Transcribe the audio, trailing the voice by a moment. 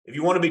If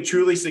you want to be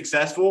truly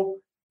successful,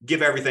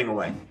 give everything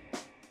away.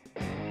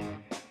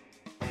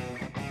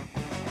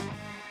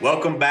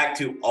 Welcome back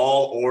to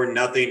All or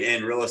Nothing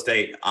in Real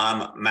Estate.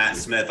 I'm Matt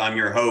Smith. I'm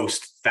your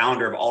host,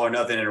 founder of All or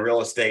Nothing in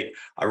Real Estate.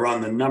 I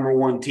run the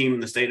 #1 team in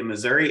the state of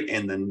Missouri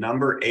and the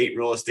 #8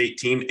 real estate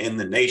team in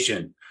the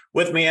nation.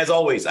 With me, as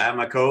always, I have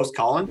my co-host,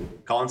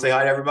 Colin. Colin, say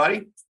hi to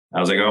everybody.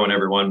 How's it going,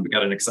 everyone? We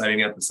got an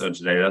exciting episode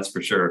today, that's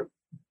for sure.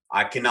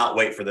 I cannot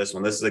wait for this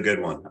one. This is a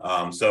good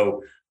one.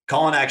 So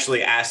Colin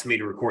actually asked me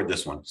to record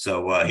this one.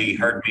 So he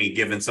heard me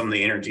giving some of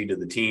the energy to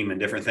the team and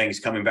different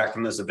things coming back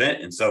from this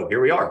event. And so here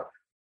we are.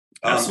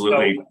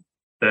 Absolutely.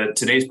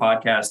 Today's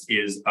podcast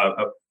is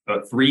a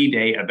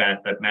 3-day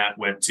event that Matt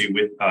went to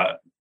with a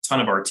ton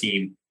of our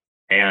team,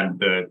 and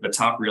the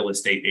top real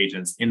estate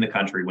agents in the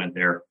country went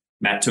there.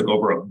 Matt took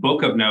over a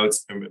book of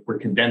notes, and we're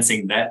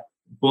condensing that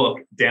book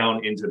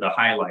down into the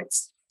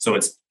highlights. So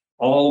it's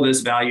all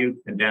this value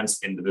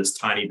condensed into this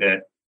tiny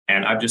bit.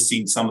 And I've just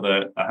seen some of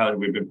the how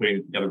we've been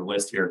putting together the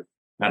list here.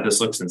 Matt,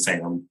 this looks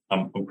insane.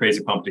 I'm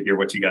crazy pumped to hear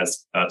what you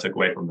guys took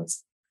away from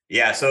this.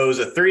 Yeah, so it was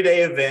a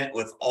 3-day event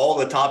with all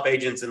the top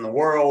agents in the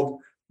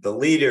world, the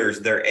leaders,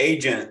 their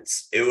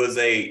agents. It was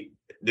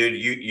dude,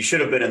 you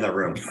should have been in the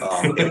room.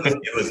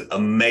 It was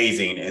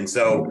amazing. And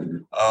so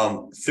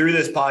through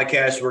this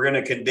podcast, we're going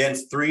to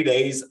condense 3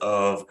 days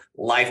of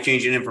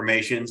life-changing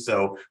information.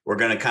 So we're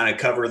going to kind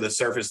of cover the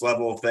surface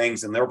level of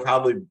things, and there'll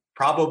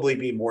probably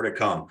be more to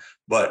come.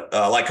 But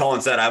like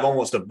Colin said, I have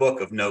almost a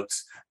book of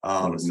notes.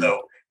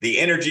 So the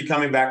energy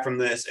coming back from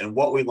this and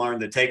what we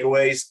learned, the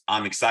takeaways,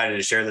 I'm excited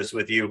to share this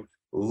with you.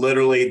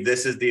 Literally,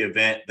 this is the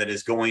event that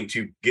is going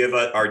to give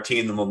our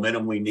team the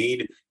momentum we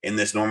need in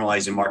this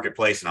normalizing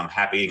marketplace. And I'm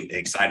happy and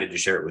excited to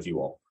share it with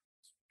you all.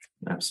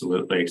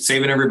 Absolutely.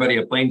 Saving everybody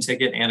a plane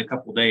ticket and a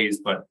couple of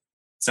days, but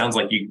sounds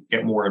like you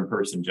get more in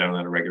person generally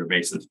on a regular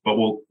basis. But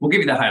we'll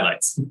give you the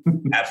highlights.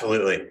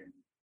 Absolutely.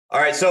 All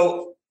right.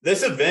 So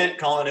this event,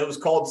 Colin, it was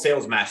called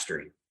Sales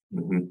Mastery.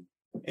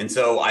 And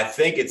so I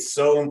think it's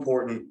so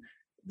important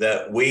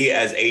that we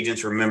as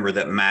agents remember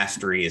that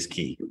mastery is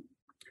key.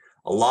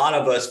 A lot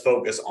of us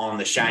focus on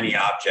the shiny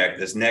object,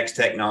 this next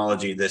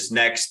technology, this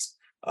next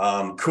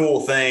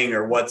cool thing,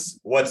 or what's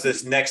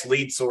this next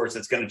lead source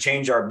that's going to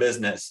change our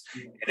business.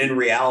 And in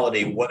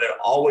reality, what it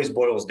always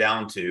boils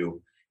down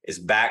to is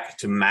back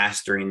to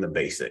mastering the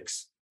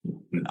basics.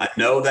 I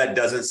know that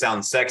doesn't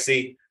sound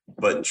sexy,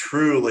 but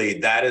truly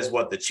that is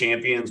what the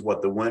champions,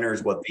 what the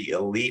winners, what the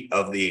elite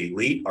of the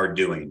elite are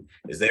doing,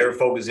 is they are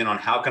focusing on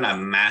how can I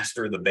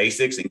master the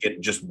basics and get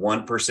just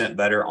 1%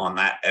 better on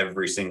that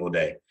every single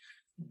day.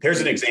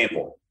 Here's an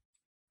example.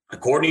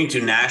 According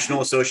to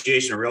National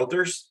Association of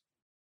Realtors,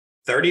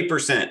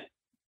 30%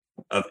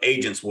 of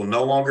agents will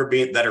no longer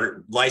be that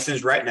are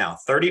licensed right now.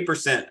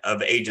 30%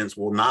 of agents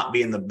will not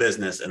be in the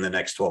business in the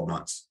next 12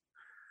 months.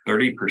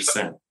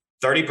 30%.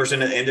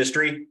 30% of the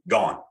industry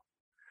gone.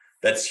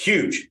 That's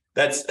huge.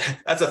 That's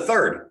a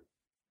third.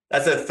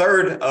 That's a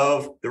third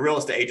of the real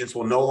estate agents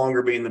will no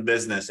longer be in the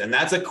business. And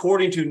that's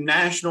according to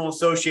National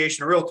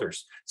Association of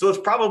Realtors. So it's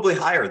probably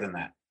higher than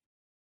that.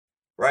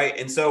 Right.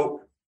 And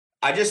so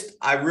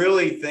I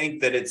really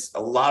think that it's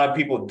a lot of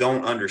people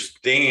don't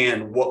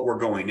understand what we're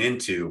going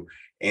into,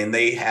 and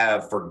they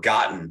have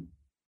forgotten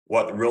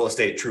what real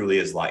estate truly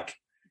is like.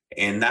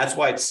 And that's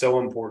why it's so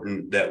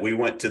important that we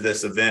went to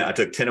this event. I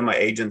took 10 of my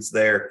agents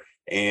there.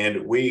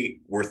 And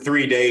we were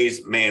 3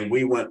 days, man,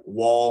 we went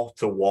wall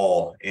to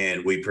wall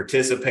and we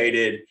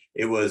participated.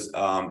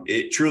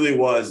 It truly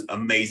was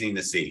amazing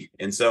to see.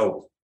 And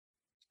so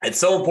it's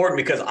so important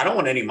because I don't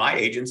want any of my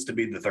agents to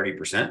be the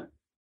 30%.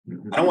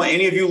 I don't want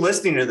any of you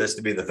listening to this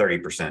to be the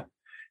 30%.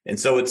 And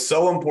so it's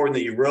so important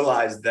that you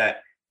realize that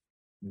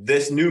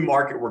this new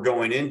market we're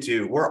going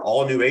into, we're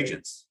all new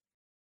agents.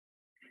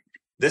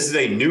 This is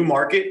a new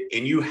market,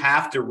 and you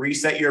have to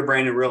reset your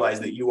brain and realize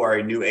that you are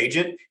a new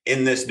agent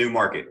in this new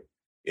market.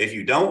 If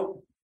you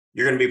don't,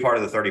 you're going to be part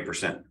of the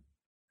 30%.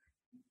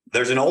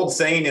 There's an old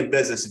saying in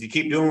business: if you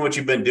keep doing what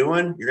you've been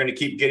doing, you're going to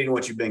keep getting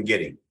what you've been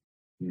getting.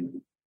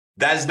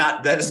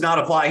 That does not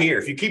apply here.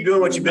 If you keep doing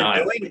what you've been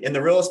doing in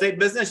the real estate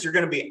business, you're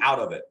going to be out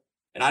of it.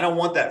 And I don't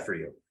want that for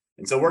you.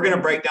 And so we're going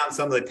to break down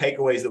some of the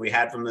takeaways that we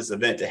had from this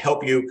event to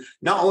help you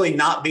not only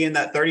not be in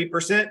that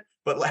 30%,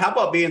 but how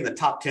about being the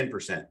top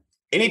 10%?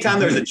 Anytime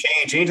there's a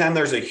change, anytime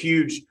there's a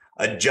huge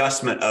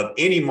adjustment of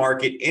any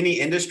market, any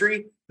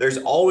industry, there's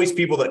always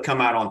people that come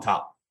out on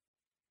top.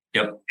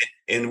 Yep.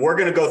 And we're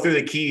going to go through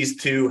the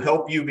keys to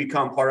help you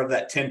become part of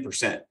that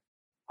 10%.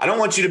 I don't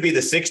want you to be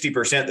the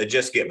 60% that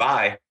just get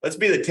by. Let's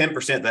be the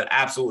 10% that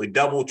absolutely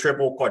double,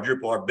 triple,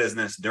 quadruple our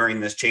business during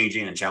this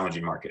changing and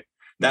challenging market.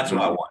 That's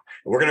what I want.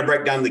 We're going to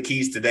break down the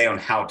keys today on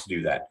how to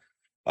do that.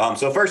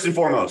 So first and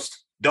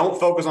foremost, don't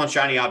focus on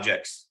shiny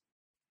objects.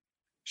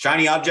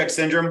 Shiny object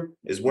syndrome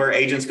is where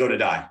agents go to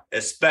die,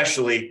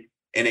 especially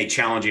in a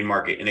challenging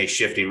market, in a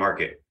shifting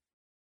market.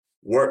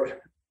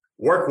 Work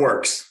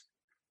works.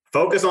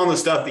 Focus on the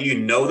stuff that you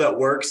know that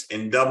works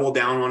and double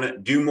down on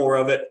it. Do more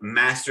of it.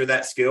 Master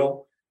that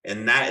skill.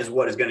 And that is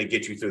what is going to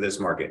get you through this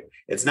market.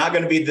 It's not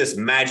going to be this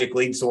magic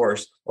lead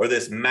source or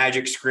this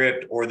magic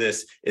script or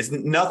this. It's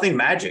nothing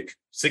magic.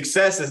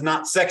 Success is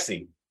not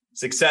sexy.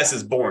 Success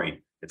is boring.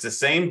 It's the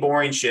same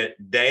boring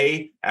shit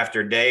day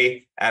after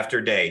day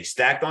after day,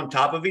 stacked on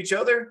top of each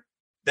other.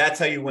 That's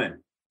how you win.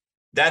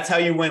 That's how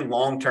you win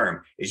long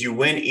term, is you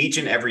win each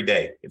and every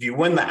day. If you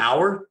win the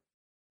hour,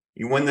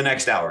 you win the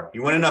next hour.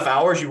 You win enough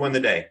hours, you win the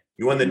day.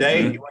 You win the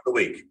day, you win the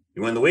week.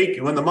 You win the week,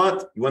 you win the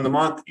month, you win the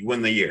month, you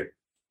win the year.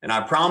 And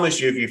I promise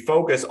you, if you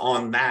focus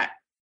on that,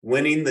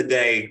 winning the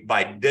day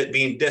by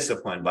being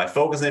disciplined, by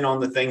focusing on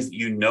the things that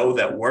you know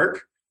that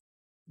work,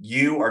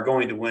 you are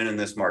going to win in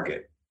this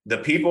market. The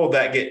people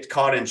that get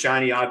caught in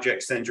shiny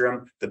object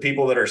syndrome, the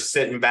people that are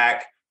sitting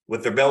back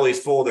with their bellies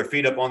full, their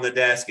feet up on the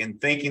desk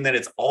and thinking that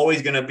it's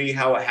always going to be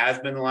how it has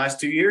been the last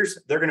 2 years,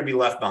 they're going to be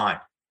left behind.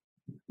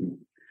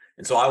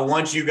 And so I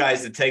want you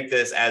guys to take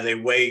this as a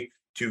way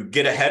to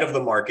get ahead of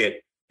the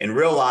market and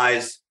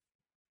realize,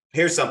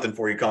 here's something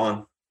for you,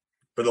 Colin.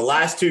 For the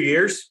last 2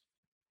 years,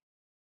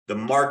 the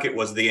market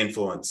was the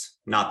influence,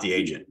 not the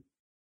agent.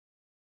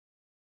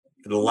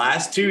 For the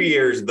last 2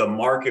 years, the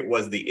market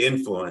was the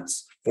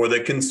influence for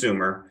the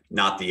consumer,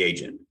 not the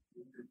agent.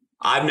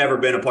 I've never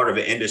been a part of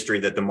an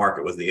industry that the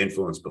market was the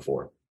influence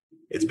before.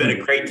 It's been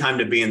a great time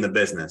to be in the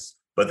business,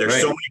 but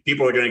there's so many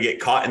people who are going to get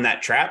caught in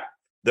that trap.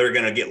 They're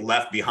going to get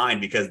left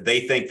behind because they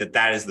think that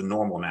that is the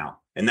normal now.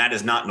 And that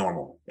is not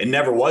normal. It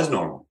never was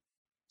normal.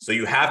 So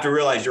you have to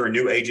realize you're a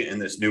new agent in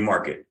this new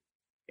market.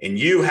 And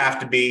you have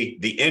to be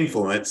the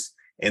influence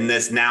in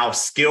this now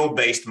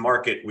skill-based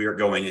market we are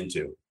going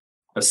into.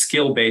 A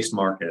skill-based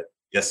market.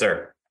 Yes,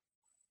 sir.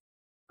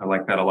 I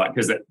like that a lot,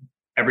 because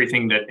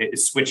everything that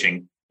is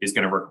switching is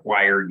going to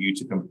require you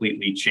to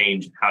completely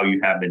change how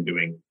you have been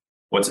doing.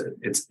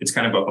 It's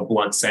kind of a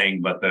blunt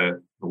saying, but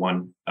the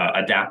one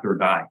adapt or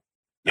die.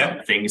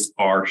 Yeah, things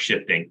are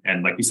shifting,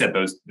 and like you said,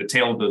 the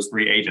tale of those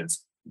three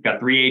agents. You've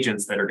got three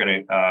agents that are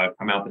going to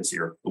come out this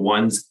year. The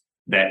ones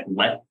that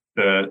let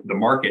the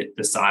market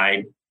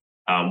decide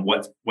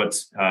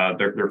what's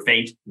their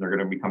fate. They're going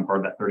to become part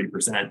of that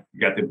 30%. You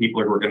got the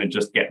people who are going to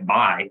just get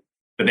by,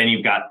 but then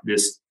you've got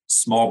this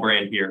small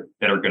brand here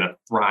that are going to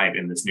thrive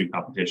in this new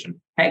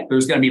competition. Heck,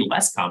 there's going to be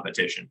less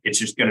competition. It's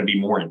just going to be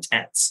more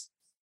intense.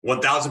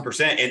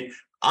 1,000%. And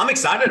I'm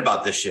excited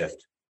about this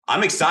shift.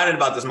 I'm excited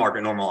about this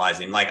market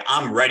normalizing. Like,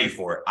 I'm ready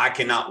for it. I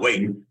cannot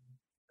wait.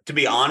 To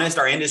be honest,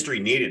 our industry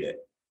needed it.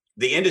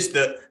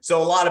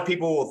 So a lot of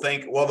people will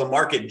think, well, the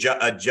market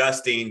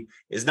adjusting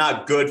is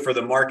not good for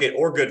the market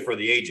or good for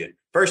the agent.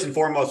 First and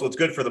foremost, what's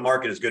good for the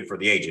market is good for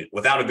the agent.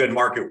 Without a good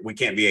market, we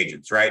can't be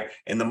agents, right?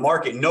 And the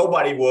market,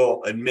 nobody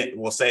will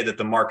say that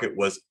the market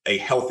was a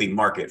healthy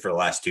market for the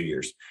last 2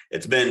 years.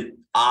 It's been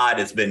odd.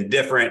 It's been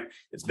different.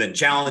 It's been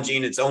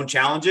challenging, its own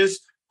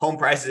challenges. Home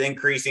prices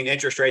increasing,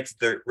 interest rates,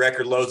 the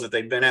record lows that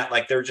they've been at.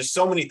 Like, there are just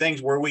so many things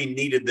where we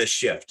needed this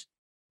shift.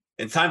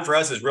 And time for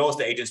us as real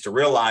estate agents to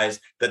realize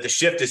that the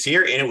shift is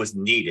here and it was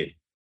needed.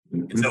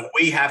 And so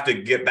we have to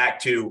get back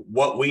to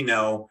what we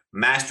know,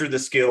 master the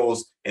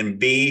skills, and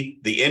be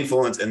the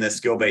influence in this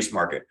skill-based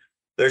market.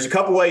 There's a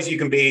couple ways you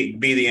can be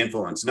the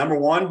influence. Number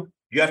one,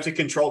 you have to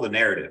control the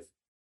narrative.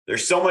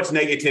 There's so much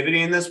negativity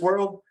in this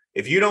world.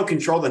 If you don't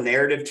control the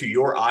narrative to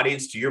your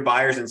audience, to your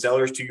buyers and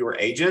sellers, to your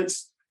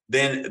agents,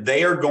 then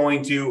they are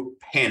going to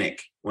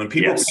panic. When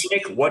people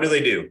panic, what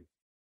do?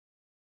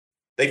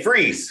 They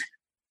freeze.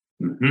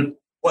 Nothing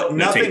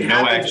happens.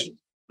 No action.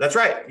 That's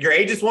right. Your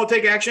agents won't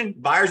take action.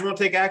 Buyers won't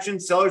take action.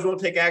 Sellers won't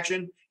take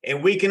action.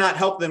 And we cannot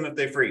help them if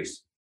they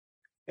freeze.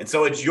 And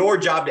so it's your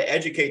job to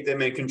educate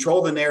them and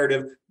control the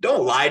narrative.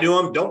 Don't lie to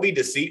them. Don't be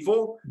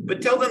deceitful,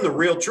 but tell them the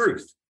real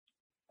truth.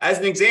 As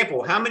an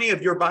example, how many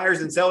of your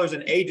buyers and sellers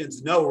and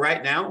agents know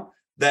right now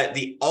that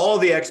all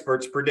the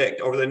experts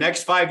predict over the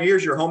next 5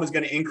 years, your home is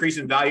going to increase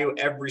in value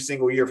every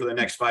single year for the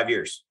next 5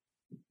 years?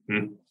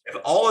 If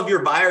all of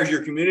your buyers,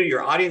 your community,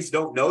 your audience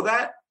don't know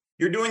that,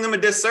 you're doing them a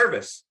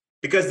disservice,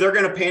 because they're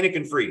going to panic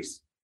and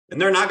freeze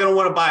and they're not going to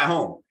want to buy a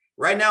home.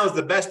 Right now is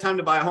the best time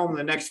to buy a home in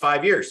the next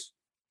 5 years.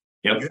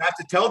 You have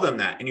to tell them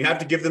that, and you have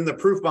to give them the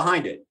proof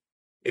behind it.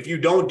 If you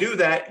don't do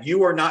that,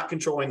 you are not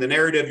controlling the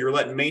narrative. You're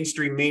letting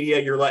mainstream media,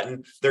 you're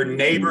letting their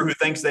neighbor who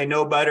thinks they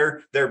know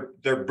better,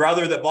 their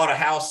brother that bought a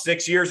house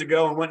 6 years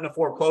ago and went into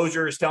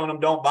foreclosure is telling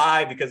them don't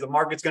buy because the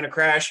market's going to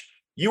crash.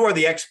 You are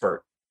the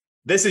expert.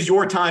 This is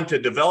your time to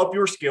develop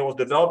your skills,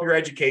 develop your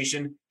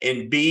education,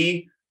 and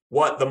be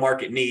what the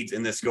market needs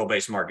in this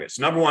skill-based market.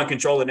 So number one,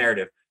 control the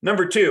narrative.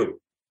 Number two,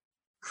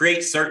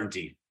 create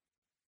certainty.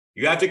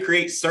 You have to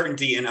create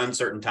certainty in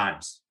uncertain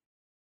times.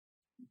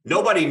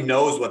 Nobody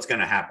knows what's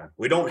going to happen.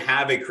 We don't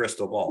have a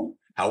crystal ball.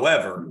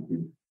 However,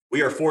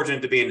 we are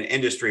fortunate to be in an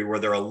industry where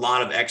there are a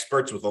lot of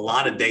experts with a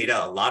lot of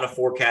data, a lot of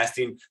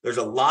forecasting. There's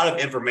a lot of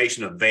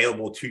information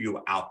available to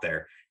you out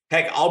there.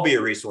 Heck, I'll be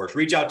a resource.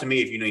 Reach out to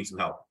me if you need some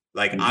help.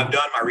 Like, I've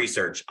done my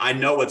research. I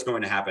know what's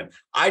going to happen.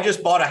 I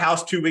just bought a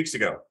house 2 weeks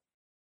ago.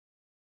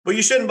 But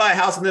you shouldn't buy a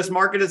house in this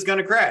market. It's going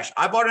to crash.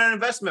 I bought an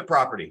investment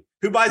property.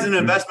 Who buys an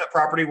investment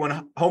property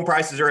when home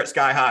prices are at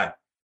sky high?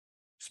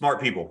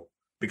 Smart people,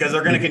 because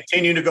they're going to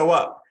continue to go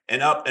up.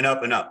 and up and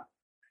up and up.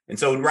 And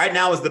so right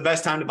now is the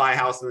best time to buy a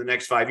house in the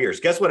next 5 years.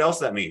 Guess what else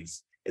that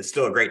means? It's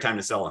still a great time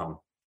to sell a home.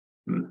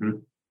 Mm-hmm.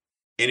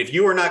 And if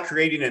you are not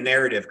creating a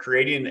narrative,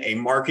 creating a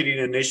marketing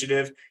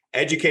initiative,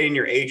 educating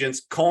your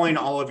agents, calling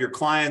all of your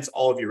clients,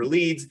 all of your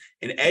leads,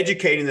 and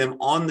educating them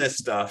on this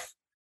stuff,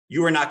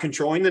 you are not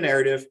controlling the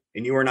narrative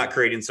and you are not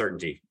creating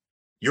certainty.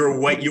 You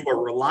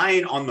are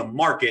relying on the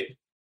market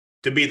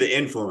to be the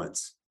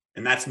influence.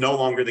 And that's no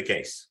longer the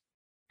case.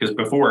 Because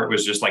before it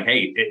was just like,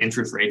 hey,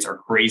 interest rates are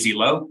crazy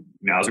low.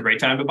 Now's a great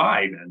time to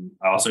buy. And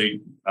also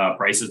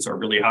prices are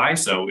really high.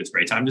 So it's a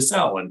great time to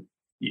sell. And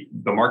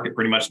the market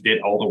pretty much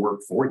did all the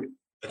work for you.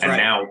 That's and right.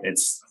 Now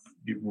it's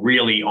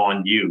really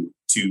on you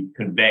to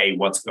convey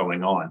what's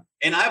going on.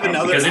 And I have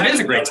another, because it is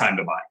a great time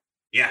to buy.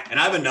 Yeah. And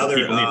I have another,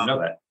 people need to know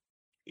that.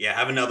 Yeah. I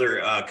have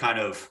another kind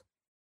of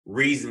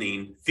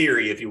reasoning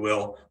theory, if you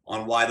will,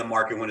 on why the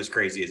market went as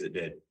crazy as it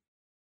did.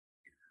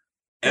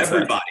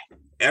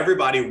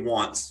 Everybody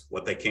wants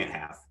what they can't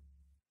have.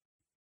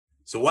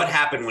 So what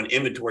happened when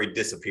inventory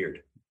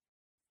disappeared?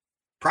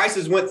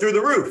 Prices went through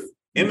the roof.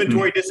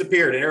 Inventory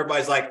disappeared and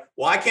everybody's like,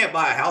 well, I can't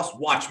buy a house.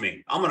 Watch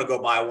me. I'm going to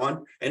go buy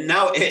one. And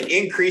now it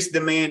increased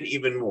demand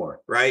even more,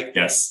 right?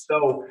 Yes.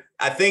 So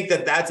I think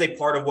that that's a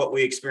part of what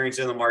we experience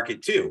in the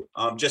market too.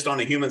 Just on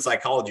a human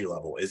psychology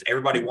level is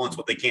everybody wants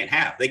what they can't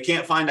have. They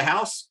can't find a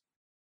house.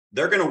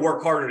 They're going to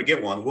work harder to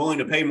get one, willing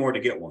to pay more to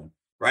get one,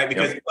 right?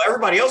 Because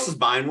everybody else is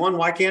buying one.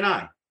 Why can't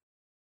I?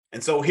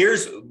 And so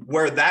here's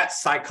where that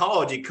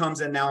psychology comes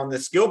in now in the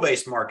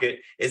skill-based market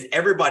is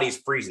everybody's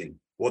freezing.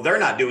 Well, they're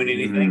not doing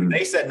anything.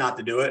 They said not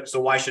to do it.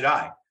 So why should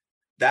I?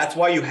 That's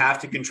why you have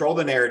to control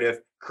the narrative,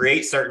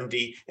 create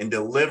certainty, and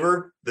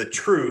deliver the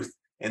truth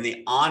and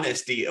the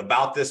honesty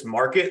about this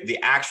market, the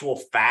actual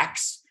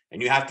facts,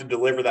 and you have to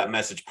deliver that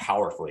message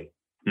powerfully.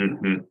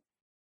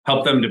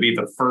 Help them to be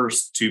the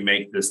first to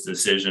make this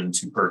decision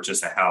to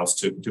purchase a house,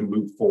 to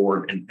move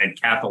forward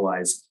and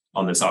capitalize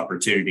on this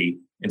opportunity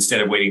instead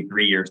of waiting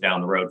 3 years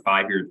down the road,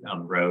 5 years down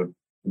the road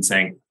and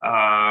saying,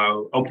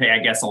 okay, I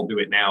guess I'll do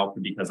it now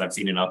because I've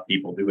seen enough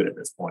people do it at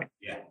this point.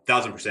 Yeah,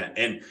 1,000%.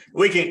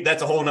 And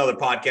that's a whole nother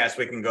podcast.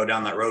 We can go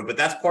down that road, but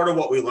that's part of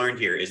what we learned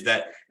here is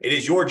that it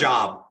is your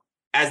job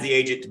as the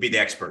agent to be the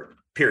expert,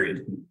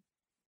 period.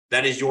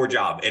 That is your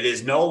job. It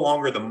is no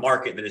longer the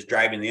market that is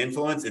driving the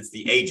influence. It's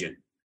the agent.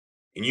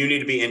 And you need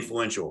to be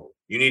influential.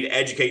 You need to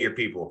educate your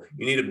people.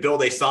 You need to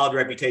build a solid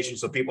reputation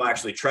so people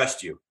actually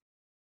trust you.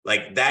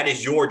 Like that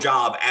is your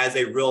job as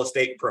a real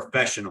estate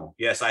professional.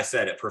 Yes, I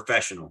said it,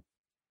 professional.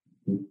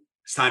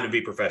 It's time to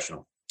be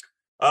professional.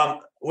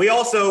 We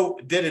also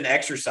did an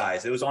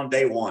exercise. It was on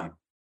day one,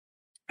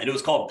 and it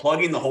was called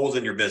plugging the holes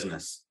in your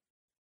business.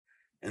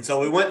 And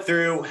so we went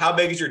through how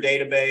big is your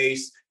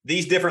database,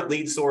 these different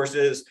lead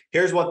sources.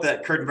 Here's what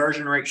the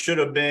conversion rate should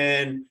have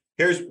been.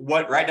 Here's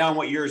what, write down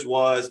what yours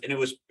was. And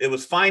it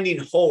was finding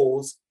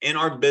holes in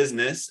our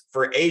business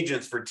for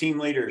agents, for team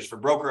leaders, for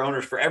broker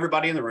owners, for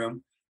everybody in the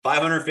room.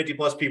 550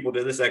 plus people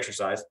did this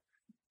exercise,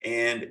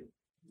 and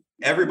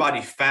everybody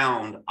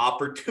found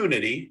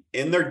opportunity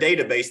in their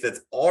database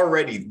that's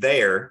already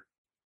there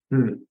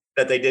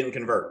that they didn't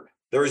convert.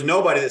 There was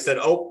nobody that said,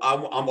 oh,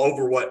 I'm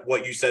over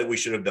what you said we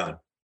should have done.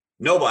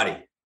 Nobody.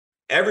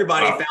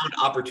 Everybody found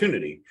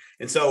opportunity.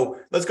 And so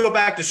let's go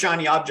back to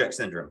shiny object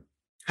syndrome.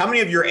 How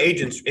many of your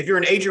agents, if you're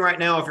an agent right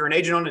now, if you're an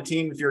agent on a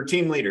team, if you're a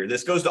team leader,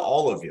 this goes to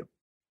all of you.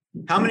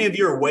 How many of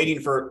you are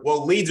waiting for,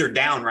 well, leads are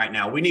down right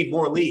now. We need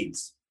more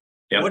leads.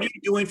 Yep. What are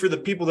you doing for the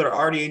people that are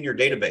already in your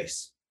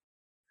database?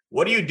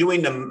 What are you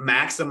doing to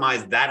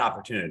maximize that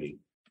opportunity?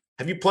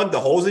 Have you plugged the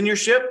holes in your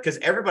ship? Because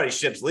everybody's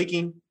ship's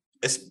leaking,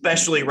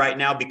 especially right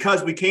now,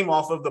 because we came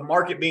off of the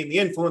market being the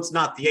influence,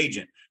 not the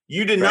agent.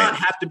 You did not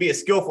have to be a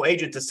skillful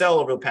agent to sell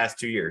over the past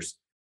 2 years.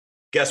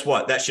 Guess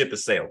what? That ship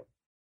has sailed.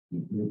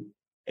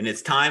 And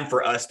it's time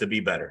for us to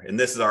be better. And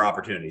this is our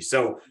opportunity.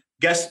 So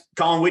guess,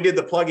 Colin, we did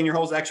the plug in your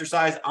holes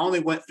exercise. I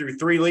only went through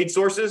 3 lead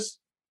sources,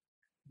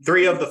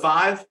 3 of the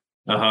 5.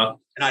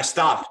 And I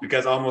stopped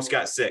because I almost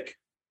got sick.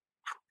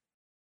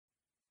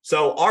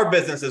 So our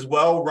business is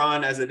well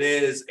run as it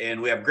is,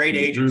 and we have great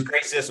agents,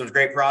 great systems,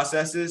 great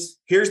processes.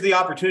 Here's the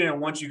opportunity I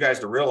want you guys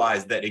to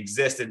realize that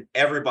exists in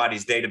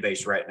everybody's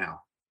database right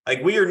now.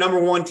 Like we are number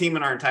 1 team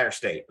in our entire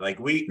state. Like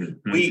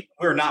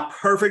we're not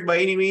perfect by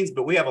any means,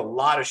 but we have a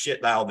lot of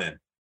shit dialed in.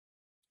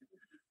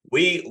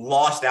 We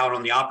lost out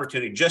on the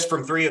opportunity just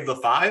from 3 of the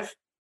 5,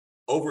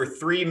 over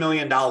 $3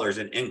 million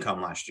in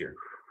income last year.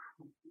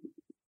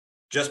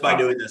 Just by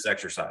doing this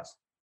exercise.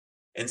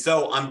 And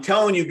so I'm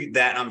telling you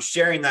that, I'm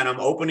sharing that, I'm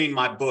opening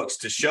my books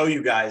to show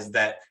you guys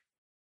that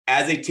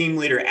as a team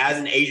leader, as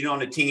an agent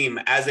on a team,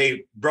 as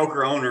a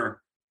broker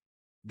owner,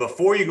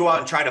 before you go out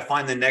and try to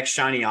find the next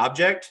shiny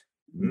object,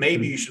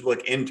 maybe you should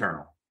look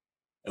internal.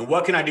 And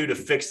what can I do to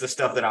fix the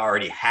stuff that I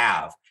already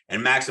have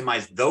and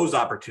maximize those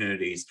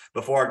opportunities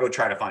before I go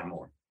try to find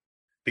more?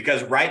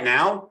 Because right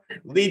now,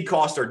 lead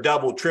costs are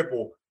double,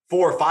 triple,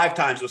 4 or 5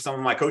 times with some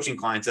of my coaching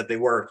clients that they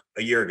were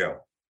a year ago.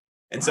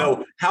 And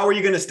so how are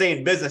you going to stay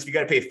in business if you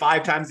got to pay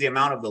 5 times the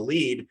amount of the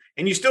lead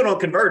and you still don't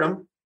convert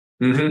them?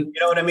 You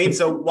know what I mean?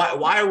 So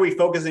why are we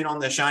focusing on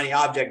the shiny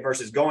object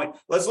versus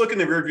let's look in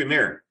the rearview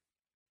mirror.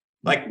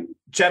 Like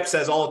Chep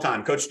says all the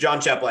time, Coach John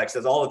Cheplak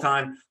says all the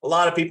time, a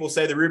lot of people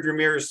say the rearview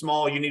mirror is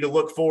small. You need to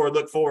look forward,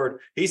 look forward.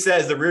 He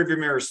says the rearview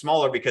mirror is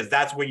smaller because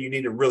that's where you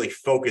need to really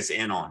focus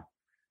in on.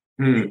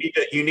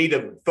 You need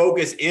to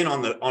focus in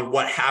on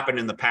what happened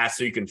in the past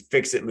so you can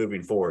fix it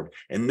moving forward.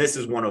 And this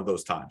is one of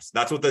those times.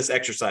 That's what this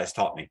exercise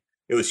taught me.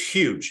 It was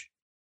huge.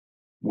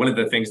 One of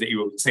the things that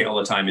you say all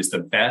the time is the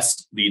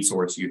best lead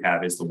source you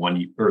have is the one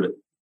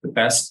the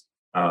best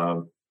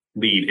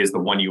lead is the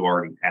one you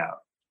already have.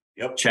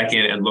 Yep. Check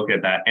in and look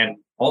at that. And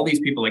all these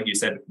people, like you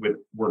said,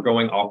 we're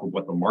going off of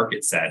what the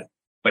market said,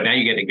 but now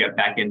you get to get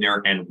back in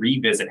there and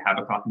revisit, have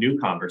a new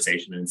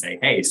conversation and say,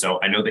 hey, so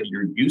I know that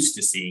you're used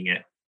to seeing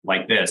it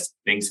like this.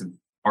 Things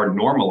are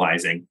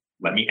normalizing.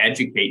 Let me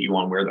educate you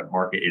on where the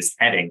market is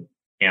heading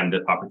and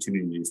the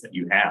opportunities that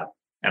you have.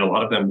 And a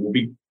lot of them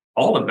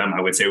all of them,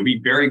 I would say, would be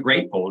very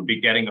grateful to be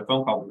getting a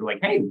phone call. They're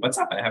like, hey, what's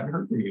up? I haven't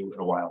heard from you in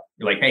a while.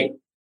 You're like, hey,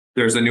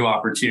 there's a new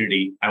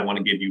opportunity. I want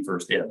to give you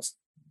first dibs.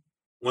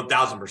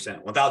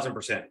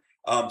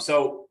 1,000%.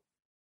 So,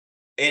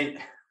 and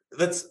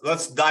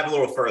let's dive a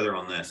little further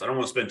on this. I don't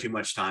want to spend too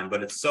much time,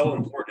 but it's so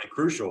important and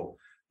crucial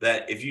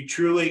that if you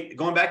truly,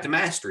 going back to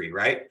mastery,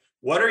 right?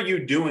 What are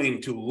you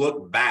doing to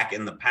look back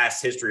in the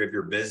past history of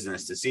your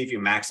business to see if you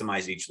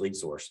maximize each lead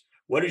source?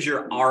 What is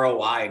your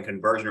ROI and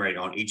conversion rate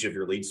on each of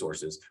your lead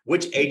sources?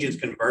 Which agents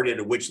converted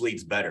and which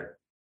leads better?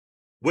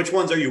 Which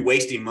ones are you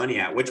wasting money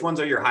at? Which ones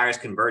are your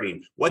highest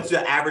converting? What's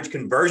the average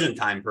conversion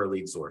time per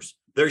lead source?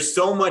 There's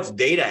so much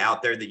data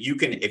out there that you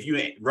can, if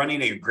you're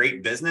running a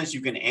great business,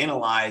 you can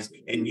analyze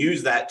and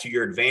use that to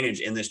your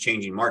advantage in this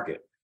changing market.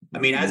 I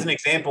mean, as an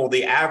example,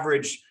 the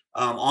average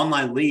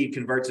online lead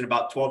converts in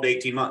about 12 to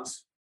 18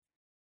 months.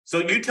 So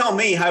you tell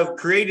me how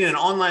creating an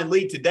online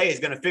lead today is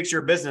going to fix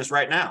your business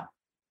right now.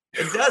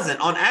 It doesn't.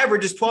 On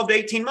average, it's 12 to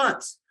 18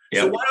 months.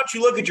 Yep. So why don't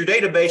you look at your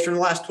database from the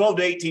last 12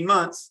 to 18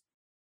 months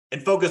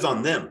and focus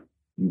on them?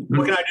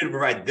 What can I do to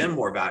provide them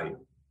more value?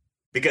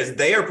 Because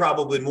they are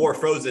probably more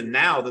frozen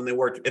now than they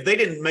were. If they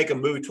didn't make a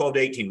move 12 to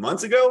 18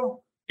 months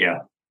ago,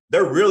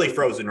 they're really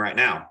frozen right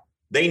now.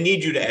 They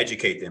need you to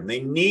educate them.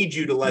 They need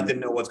you to let them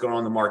know what's going on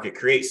in the market,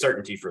 create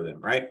certainty for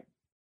them, right?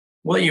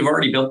 Well, you've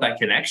already built that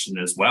connection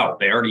as well.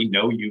 They already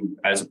know you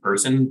as a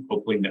person,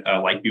 hopefully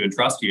like you and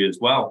trust you as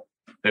well,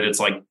 that it's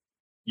like,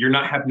 you're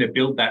not having to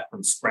build that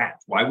from scratch.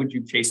 Why would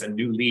you chase a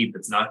new lead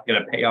that's not going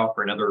to pay off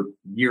for another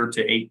year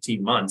to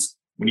 18 months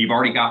when you've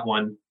already got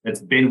one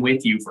that's been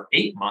with you for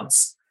 8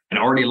 months and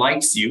already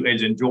likes you,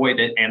 has enjoyed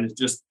it, and has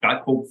just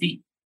got cold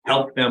feet?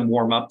 Help them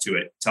warm up to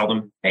it. Tell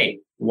them, hey,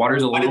 the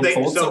water's a little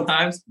cold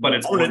sometimes, but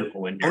it's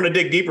wonderful in here. I want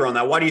to dig deeper on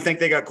that. Why do you think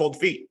they got cold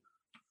feet?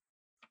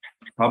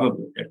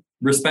 Probably,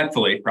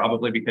 respectfully,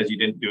 probably because you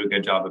didn't do a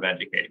good job of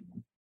educating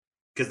them.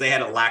 Because they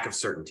had a lack of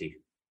certainty.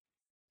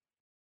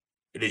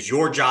 It is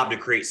your job to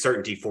create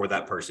certainty for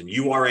that person.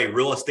 You are a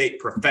real estate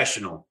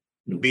professional.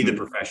 Be the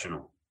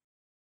professional.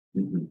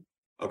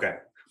 Okay,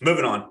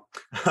 moving on.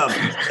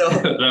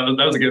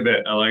 That was a good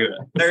bit. I like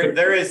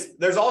that.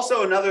 There's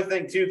also another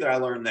thing too that I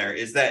learned there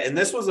is that, and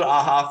this was an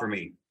aha for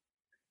me.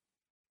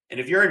 And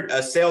if you're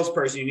a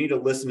salesperson, you need to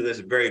listen to this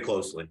very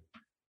closely.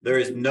 There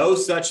is no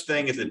such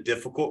thing as a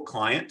difficult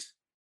client,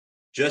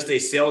 just a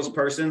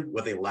salesperson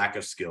with a lack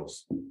of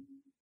skills.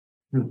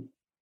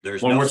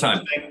 There's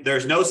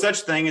no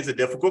such thing as a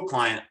difficult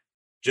client,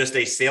 just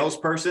a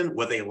salesperson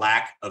with a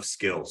lack of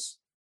skills.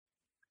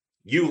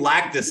 You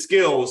lack the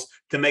skills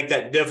to make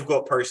that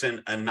difficult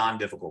person a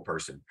non-difficult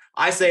person.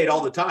 I say it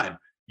all the time.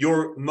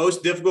 Your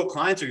most difficult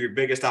clients are your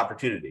biggest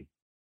opportunity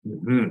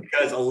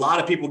because a lot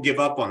of people give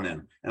up on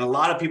them. And a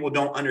lot of people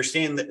don't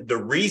understand the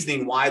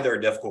reasoning why they're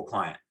a difficult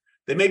client.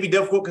 They may be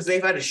difficult because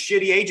they've had a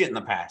shitty agent in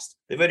the past.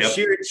 They've had a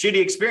shitty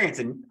experience.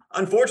 And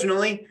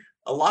unfortunately,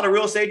 a lot of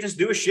real estate agents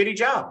do a shitty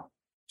job.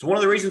 So one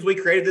of the reasons we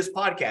created this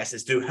podcast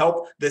is to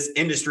help this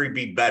industry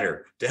be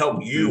better, to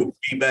help you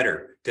be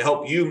better, to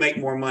help you make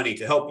more money,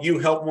 to help you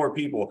help more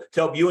people, to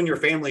help you and your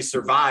family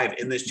survive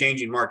in this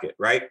changing market,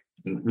 right?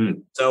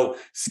 So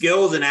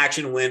skills and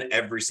action win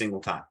every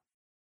single time.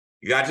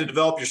 You got to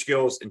develop your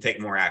skills and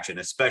take more action,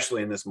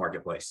 especially in this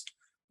marketplace.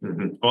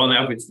 Well,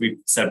 now we've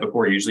said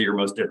before, usually your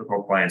most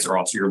difficult clients are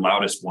also your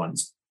loudest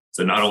ones.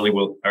 So not only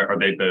are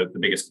they the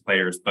biggest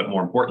players, but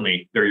more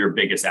importantly, they're your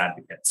biggest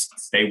advocates.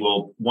 They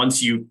will,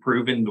 once you've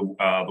proven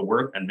the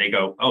worth and they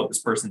go, oh, this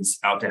person's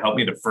out to help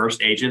me, the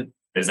first agent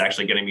that is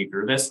actually getting me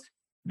through this,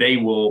 they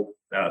will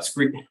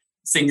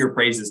sing your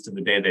praises to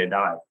the day they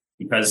die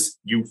because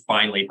you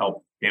finally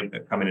helped them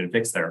come in and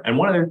fix there. And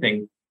one other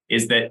thing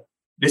is that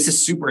this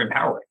is super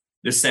empowering.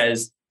 This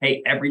says,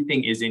 hey,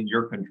 everything is in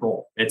your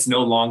control. It's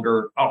no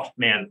longer, oh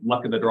man,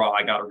 luck of the draw,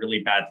 I got a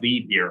really bad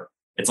lead here.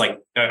 It's like,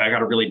 I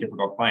got a really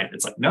difficult client.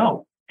 It's like,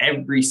 no,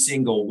 every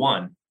single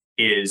one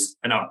is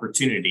an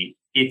opportunity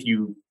if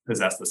you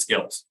possess the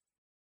skills.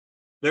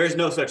 There is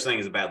no such thing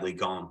as a bad lead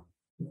column,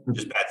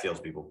 just bad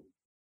salespeople.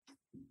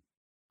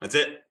 That's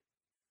it.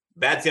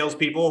 Bad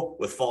salespeople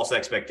with false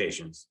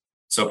expectations.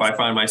 So if I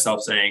find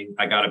myself saying,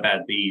 I got a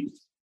bad lead,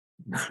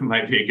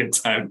 might be a good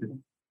time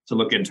to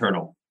look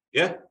internal.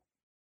 Yeah.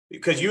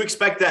 Because you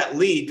expect that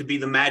lead to be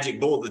the magic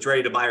bullet that's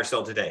ready to buy or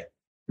sell today.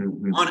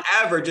 Mm-hmm. On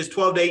average, it's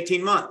 12 to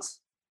 18 months.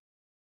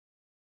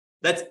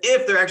 That's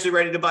if they're actually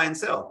ready to buy and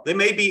sell. They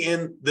may be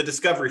in the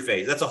discovery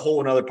phase. That's a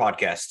whole another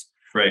podcast.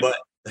 Right. But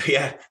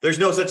yeah, there's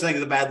no such thing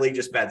as a bad lead,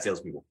 just bad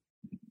salespeople.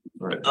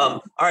 Right.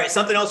 All right.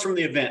 Something else from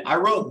the event. I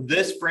wrote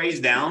this phrase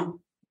down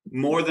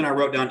more than I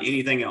wrote down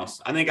anything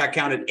else. I think I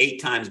counted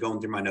 8 times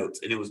going through my notes.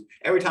 And it was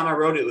every time I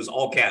wrote it, it was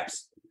all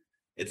caps.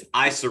 It's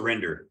I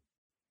surrender.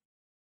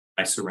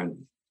 I surrender.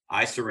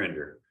 I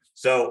surrender.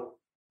 So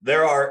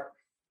there are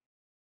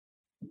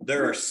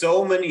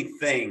so many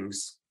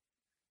things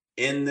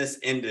in this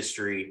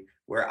industry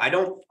where I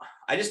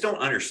just don't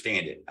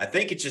understand it. I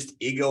think it's just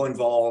ego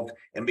involved.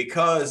 And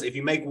because if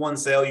you make one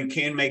sale, you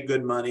can make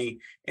good money,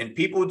 and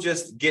people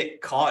just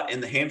get caught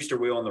in the hamster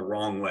wheel in the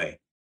wrong way.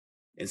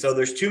 And so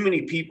there's too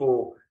many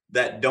people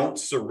that don't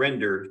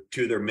surrender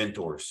to their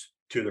mentors,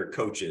 to their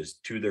coaches,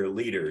 to their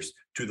leaders,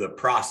 to the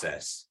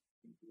process.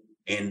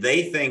 And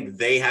they think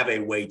they have a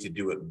way to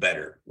do it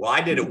better. Well,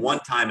 I did it one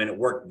time and it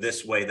worked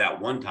this way that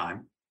one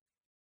time.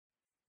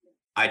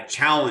 I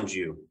challenge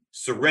you,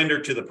 surrender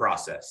to the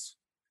process.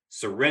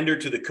 Surrender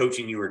to the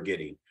coaching you are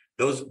getting.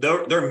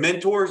 They're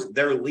mentors,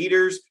 they're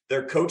leaders,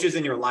 they're coaches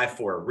in your life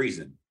for a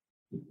reason.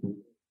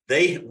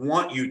 They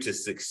want you to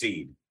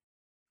succeed.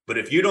 But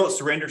if you don't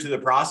surrender to the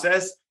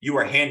process, you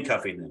are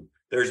handcuffing them.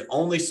 There's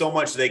only so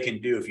much they can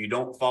do if you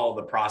don't follow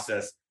the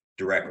process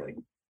directly.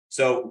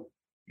 So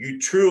you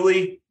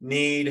truly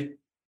need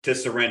to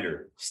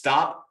surrender.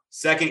 Stop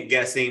second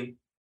guessing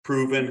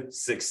proven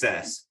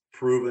success,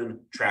 proven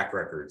track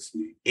records.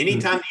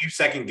 Anytime you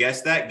second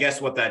guess that, guess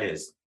what that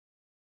is?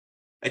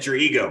 That's your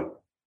ego.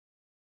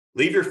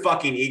 Leave your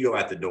fucking ego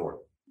at the door.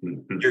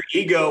 Your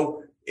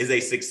ego is a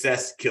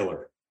success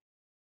killer.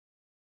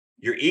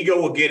 Your ego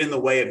will get in the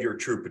way of your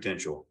true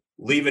potential.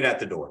 Leave it at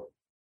the door.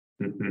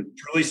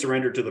 Truly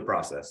surrender to the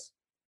process.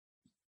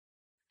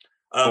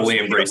 Fully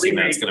embracing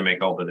that's going to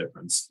make all the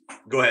difference.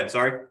 Go ahead.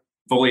 Sorry.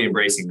 Fully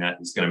embracing that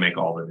is going to make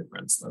all the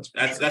difference.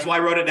 That's why I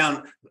wrote it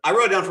down. I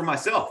wrote it down for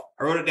myself.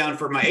 I wrote it down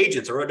for my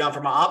agents. I wrote it down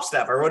for my ops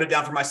staff. I wrote it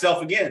down for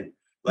myself again.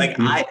 Like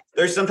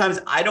there's sometimes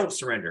I don't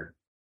surrender.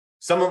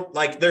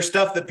 There's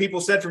stuff that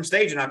people said from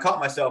stage and I caught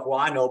myself. Well,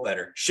 I know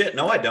better. Shit.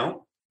 No, I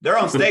don't. They're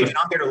on stage and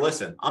I'm here to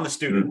listen. I'm a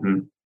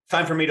student.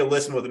 Time for me to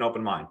listen with an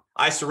open mind.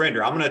 I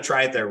surrender. I'm going to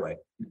try it their way.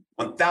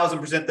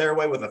 1,000% their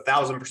way with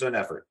 1,000%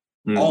 effort.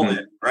 All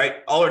in, right?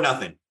 All or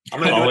nothing. I'm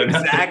going to do it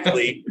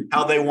exactly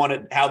how they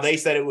wanted, how they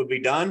said it would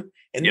be done.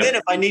 And then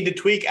if I need to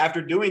tweak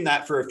after doing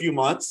that for a few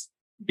months,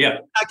 I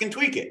can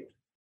tweak it.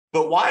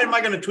 But why am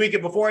I going to tweak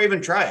it before I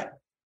even try it?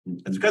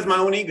 It's because of my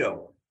own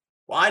ego.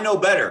 Well, I know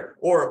better.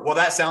 Or, well,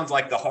 that sounds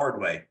like the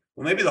hard way.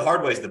 Well, maybe the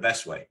hard way is the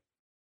best way.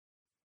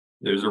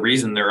 There's a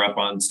reason they're up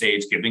on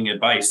stage giving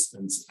advice.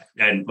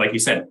 And like you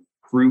said,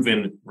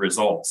 proven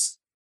results.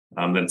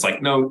 That it's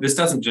like, no, this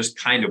doesn't just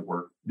kind of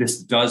work.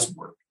 This does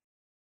work.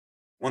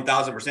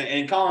 1,000%.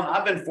 And Colin,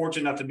 I've been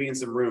fortunate enough to be in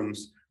some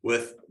rooms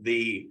with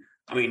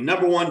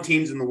number 1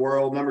 teams in the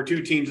world, number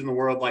 2 teams in the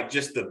world, like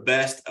just the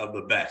best of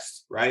the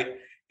best, right?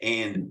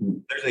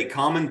 And there's a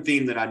common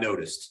theme that I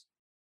noticed.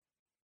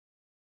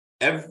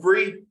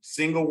 Every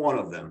single one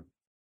of them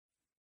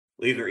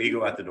leave their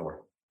ego at the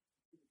door.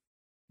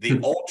 The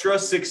ultra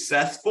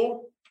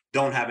successful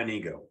don't have an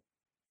ego.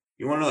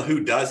 You want to know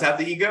who does have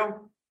the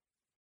ego?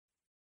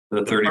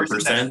 The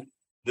 30%.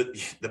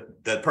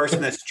 The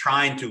person that's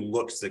trying to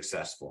look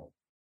successful.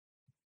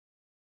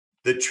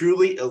 The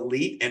truly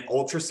elite and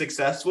ultra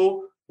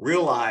successful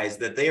realize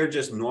that they are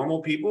just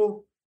normal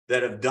people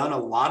that have done a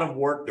lot of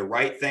work, the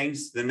right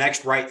things, the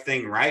next right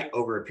thing, right,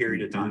 over a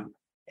period of time.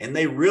 And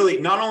they really,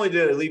 not only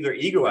do they leave their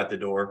ego at the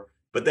door,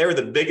 but they're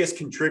the biggest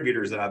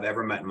contributors that I've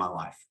ever met in my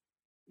life.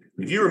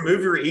 If you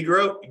remove your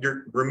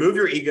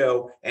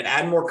ego and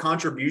add more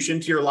contribution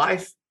to your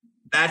life,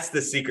 that's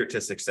the secret to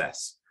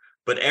success.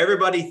 But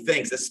everybody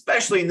thinks,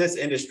 especially in this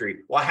industry,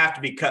 well, I have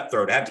to be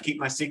cutthroat. I have to keep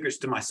my secrets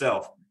to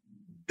myself.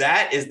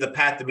 That is the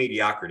path to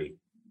mediocrity.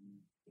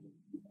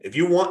 If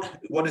you want,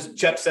 what does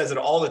Chep says it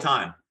all the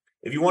time?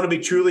 If you want to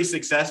be truly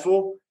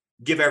successful,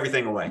 give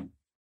everything away.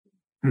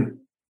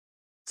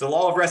 It's the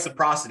law of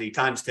reciprocity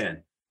times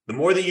 10. The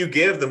more that you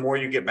give, the more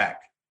you get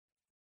back.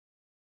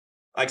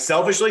 Like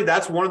selfishly,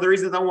 that's one of the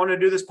reasons I wanted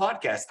to do this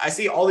podcast. I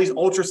see all these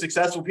ultra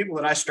successful people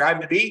that I strive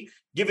to be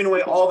giving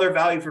away all their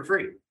value for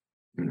free.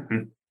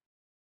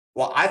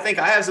 Well, I think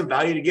I have some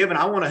value to give and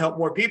I want to help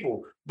more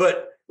people.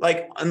 But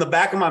like in the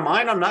back of my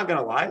mind, I'm not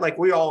going to lie. Like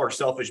we all are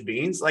selfish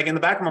beings. Like in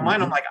the back of my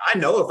mind, I'm like, I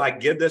know if I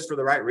give this for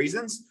the right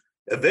reasons,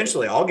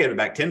 eventually I'll give it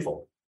back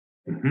tenfold.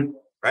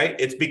 Right.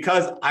 It's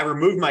because I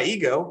removed my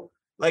ego.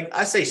 Like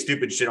I say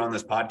stupid shit on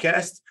this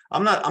podcast.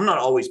 I'm not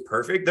always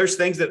perfect. There's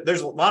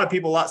a lot of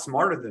people a lot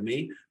smarter than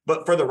me,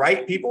 but for the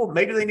right people,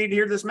 maybe they need to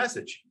hear this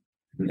message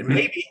and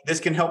maybe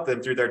this can help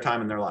them through their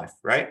time in their life.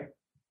 Right.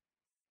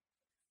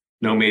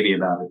 No, maybe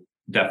about it.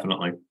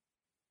 Definitely.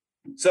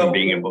 So and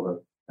being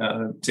able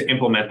to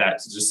implement that,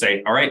 to just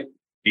say, all right,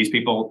 these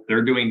people,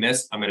 they're doing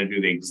this. I'm going to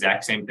do the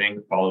exact same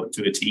thing, follow it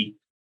to a T.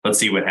 Let's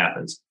see what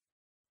happens.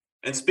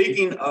 And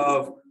speaking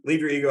of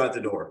leave your ego at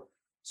the door.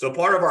 So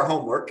part of our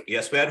homework,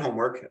 yes, we had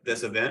homework at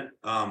this event.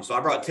 So I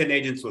brought 10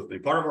 agents with me.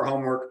 Part of our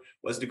homework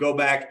was to go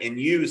back and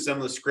use some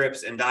of the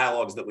scripts and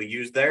dialogues that we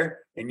used there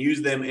and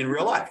use them in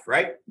real life,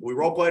 right? We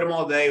role played them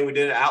all day. We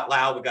did it out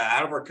loud. We got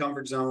out of our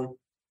comfort zone.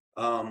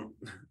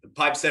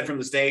 Pipe said from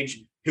the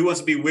stage, who wants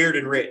to be weird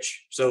and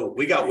rich? So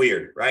we got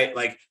weird, right?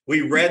 Like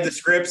we read the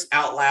scripts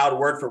out loud,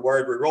 word for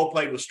word. We role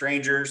played with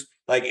strangers.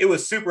 Like it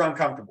was super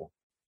uncomfortable.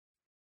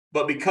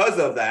 But because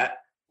of that,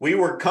 we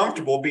were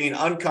comfortable being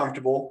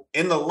uncomfortable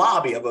in the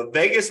lobby of a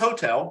Vegas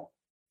hotel.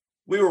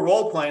 We were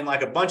role playing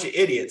like a bunch of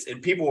idiots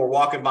and people were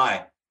walking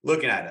by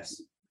looking at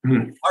us.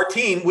 Mm-hmm. Our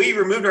team, we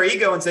removed our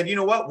ego and said, you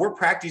know what? We're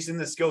practicing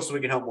this skill so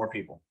we can help more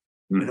people.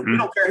 Mm-hmm. And we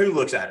don't care who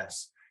looks at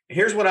us. And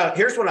here's what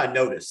I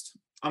noticed.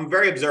 I'm a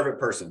very observant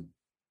person.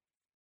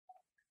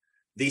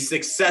 The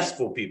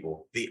successful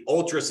people, the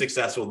ultra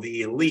successful,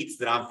 the elites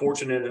that I'm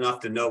fortunate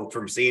enough to know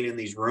from seeing in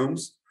these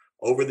rooms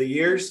over the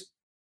years,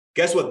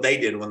 guess what they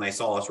did when they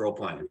saw us role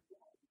playing?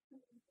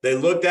 They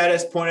looked at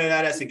us, pointed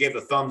at us, and gave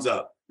a thumbs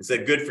up and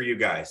said, good for you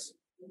guys.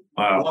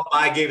 Wow. One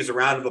guy gave us a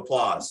round of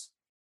applause.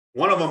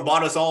 One of them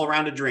bought us all a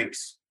round of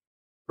drinks,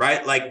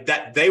 right? Like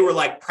that, they were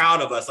like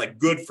proud of us, like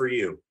good for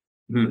you.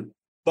 Mm-hmm.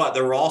 But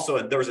there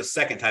was a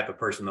second type of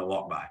person that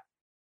walked by.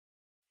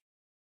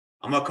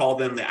 I'm going to call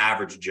them the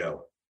average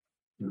Joe.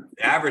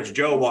 The average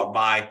Joe walked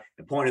by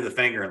and pointed the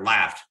finger and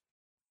laughed.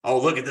 Oh,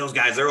 look at those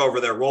guys. They're over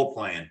there role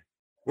playing.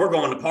 We're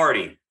going to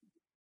party.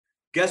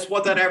 Guess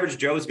what that average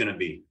Joe is going to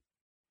be?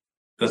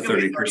 The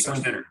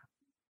 30%.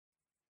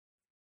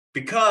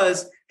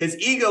 Because his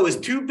ego is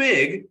too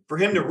big for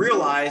him to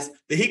realize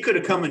that he could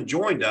have come and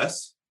joined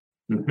us.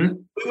 Mm-hmm.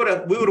 We would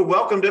have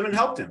welcomed him and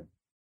helped him.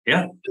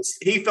 Yeah.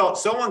 He felt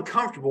so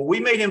uncomfortable. We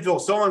made him feel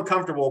so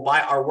uncomfortable by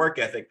our work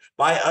ethic,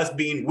 by us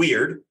being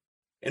weird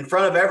in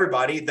front of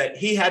everybody, that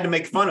he had to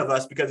make fun of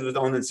us because of his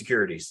own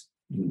insecurities.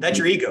 Mm-hmm. That's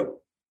your ego.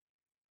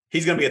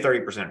 He's going to be a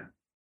 30%.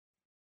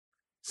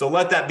 So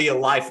let that be a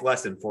life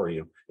lesson for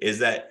you, is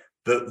that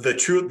the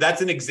truth,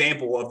 that's an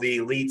example of the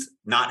elites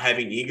not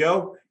having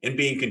ego and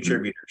being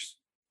contributors.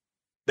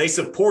 They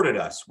supported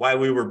us while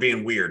we were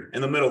being weird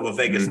in the middle of a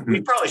Vegas. Mm-hmm.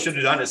 We probably should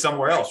have done it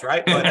somewhere else,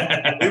 right?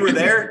 But we were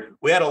there.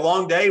 We had a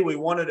long day. We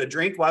wanted a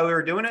drink while we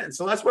were doing it. And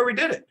so that's where we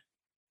did it.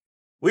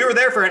 We were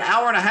there for an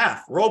hour and a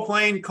half, role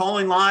playing,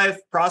 calling live,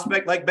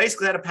 prospect, like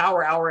basically had a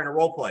power hour in a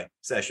role play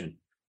session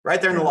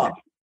right there in the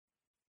lobby.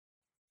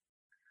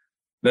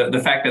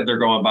 The fact that they're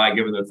going by,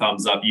 giving the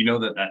thumbs up, you know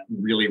that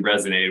really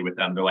resonated with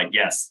them. They're like,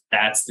 yes,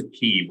 that's the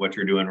key, what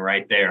you're doing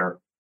right there.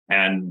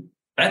 And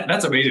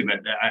that's amazing. That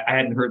I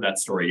hadn't heard that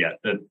story yet.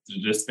 That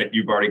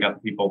you've already got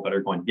the people that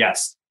are going,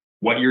 yes,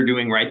 what you're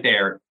doing right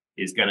there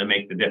is going to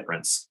make the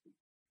difference.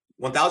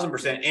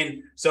 1,000%.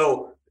 And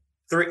so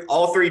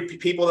all three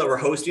people that were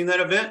hosting that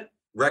event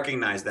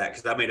recognized that,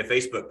 because I made a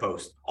Facebook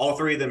post. All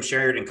three of them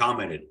shared and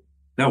commented.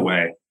 No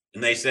way.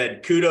 And they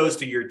said, kudos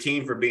to your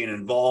team for being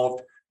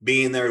involved,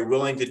 being there,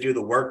 willing to do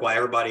the work while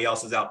everybody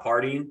else is out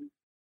partying.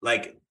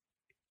 Like,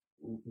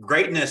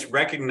 greatness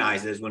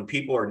recognizes when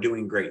people are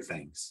doing great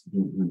things.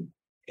 Mm-hmm.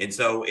 And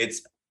so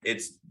it's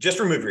just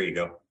remove your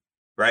ego,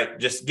 right?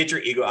 Just get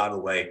your ego out of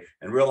the way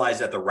and realize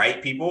that the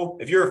right people,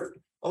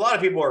 a lot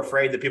of people are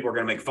afraid that people are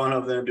going to make fun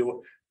of them.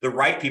 The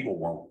right people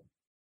won't.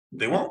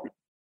 They won't.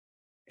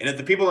 And if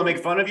the people that make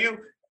fun of you,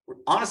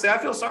 honestly, I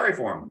feel sorry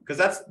for them, because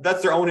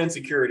that's their own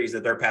insecurities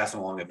that they're passing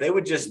along. If they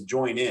would just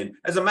join in.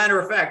 As a matter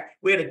of fact,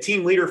 we had a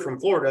team leader from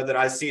Florida that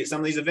I see at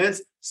some of these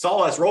events, saw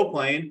us role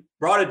playing,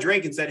 brought a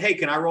drink and said, hey,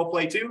 can I role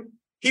play too?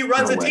 He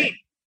runs a team.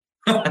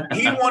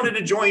 He wanted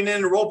to join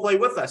in and role play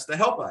with us to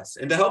help us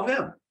and to help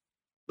him.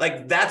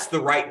 Like, that's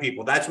the right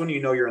people. That's when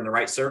you know you're in the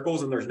right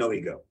circles and there's no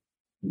ego.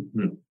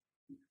 Mm-hmm.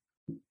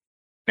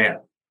 Man,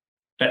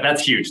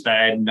 that's huge.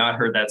 I had not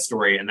heard that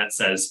story, and that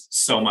says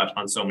so much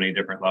on so many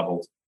different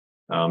levels.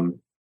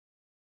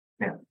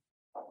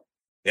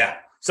 Yeah.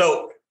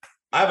 So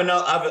I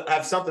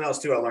have something else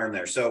too I learned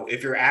there. So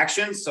if your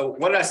actions, so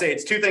what did I say?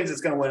 It's two things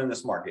that's going to win in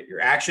this market: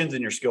 your actions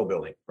and your skill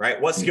building, right?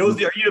 What skills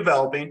are you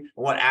developing, and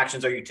what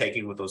actions are you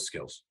taking with those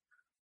skills?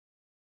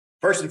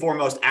 First and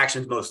foremost,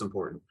 actions most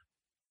important.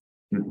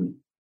 Mm-hmm.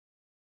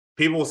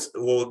 People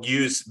will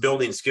use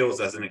building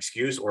skills as an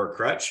excuse or a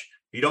crutch.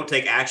 If you don't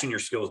take action, your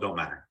skills don't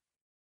matter.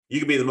 You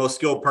can be the most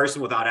skilled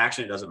person without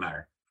action. It doesn't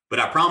matter. But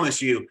I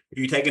promise you, if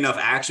you take enough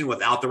action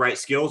without the right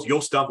skills,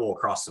 you'll stumble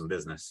across some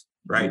business,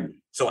 right? Mm-hmm.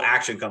 So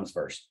action comes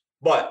first.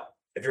 But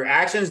if your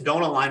actions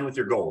don't align with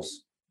your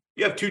goals,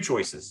 you have two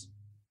choices.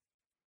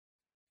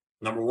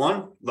 Number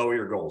one, lower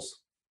your goals.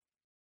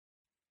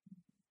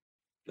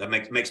 That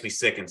makes me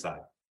sick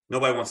inside.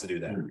 Nobody wants to do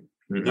that.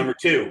 Mm-hmm. Number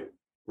two,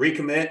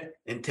 recommit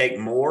and take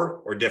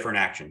more or different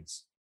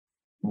actions.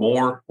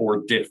 More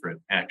or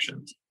different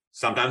actions.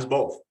 Sometimes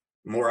both.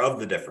 More of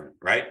the different,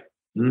 right?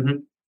 Mm-hmm.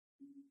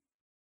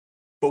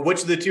 But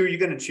which of the two are you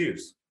going to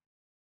choose?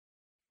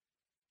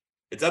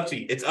 It's up to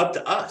you. It's up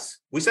to us.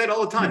 We say it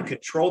all the time,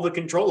 control the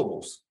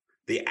controllables.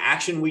 The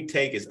action we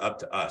take is up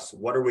to us.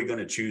 What are we going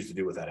to choose to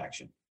do with that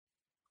action?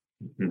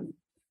 Mhm.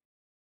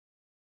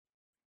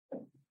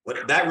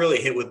 But that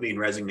really hit with me and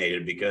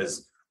resonated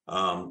because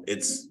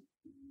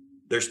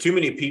there's too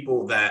many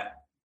people that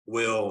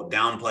will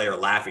downplay or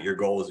laugh at your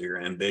goals or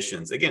your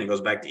ambitions. Again, it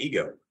goes back to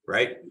ego,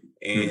 right?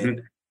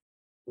 And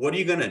what are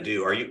you going to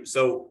do?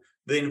 So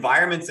the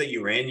environments that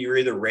you're in, you're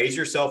either raise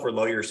yourself or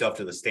lower yourself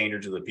to the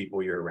standards of the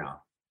people you're around.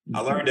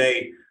 I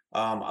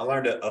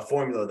learned a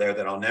formula there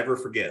that I'll never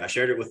forget. I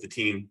shared it with the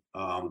team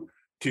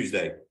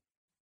Tuesday,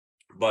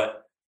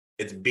 but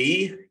it's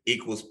B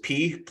equals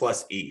P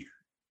plus E.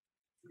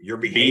 Your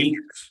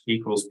behavior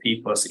equals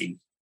P plus E.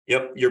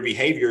 Yep. Your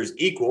behaviors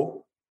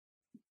equal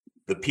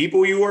the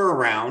people you were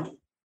around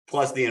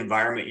plus the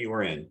environment you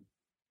were in.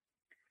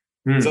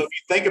 So if you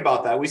think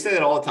about that, we say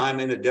it all the time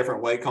in a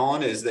different way,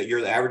 Colin, is that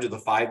you're the average of the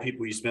 5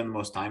 people you spend the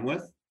most time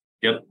with.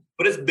 Yep.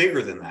 But it's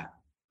bigger than that.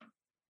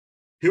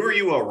 Who are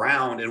you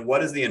around and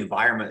what is the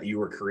environment you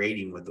are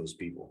creating with those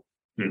people?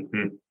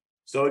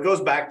 So it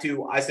goes back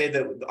to, I say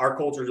that our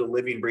culture is a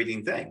living,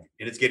 breathing thing,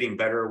 and it's getting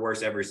better or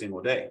worse every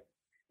single day.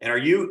 And are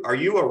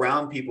you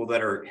around people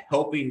that are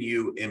helping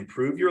you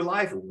improve your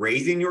life,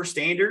 raising your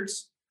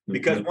standards?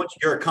 Because once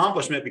your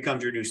accomplishment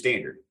becomes your new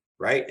standard,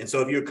 right? And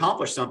so if you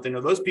accomplish something, are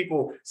those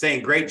people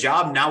saying, great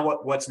job, now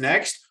what's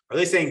next? Are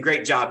they saying,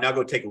 great job, now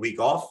go take a week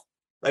off?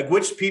 Like,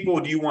 which people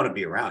do you want to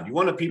be around? You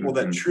want the people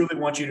that truly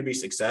want you to be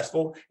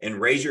successful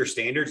and raise your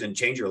standards and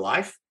change your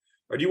life?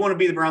 Or do you want to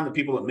be around the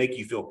people that make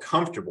you feel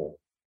comfortable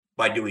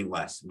by doing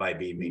less, by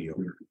being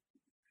mediocre?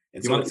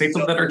 And you want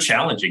people that are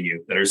challenging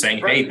you, that are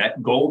saying, hey,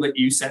 that goal that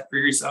you set for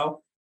yourself,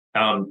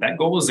 that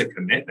goal is a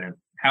commitment.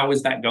 How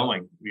is that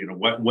going? You know,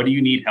 what do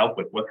you need help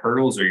with? What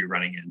hurdles are you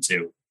running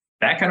into?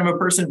 That kind of a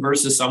person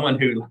versus someone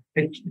who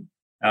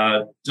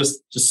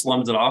just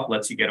slums it off,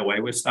 lets you get away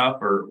with stuff,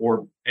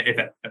 or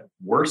if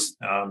worse,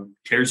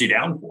 tears you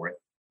down for it.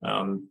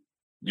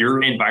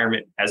 Your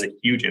environment has a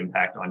huge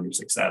impact on your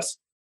success.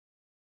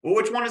 Well,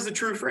 which one is the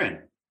true friend?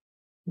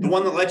 The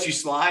one that lets you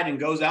slide and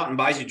goes out and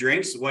buys you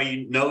drinks while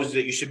you knows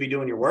that you should be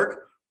doing your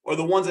work, or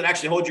the ones that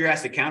actually hold your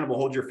ass accountable,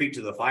 hold your feet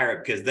to the fire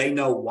because they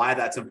know why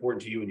that's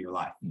important to you in your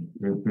life.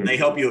 They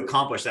help you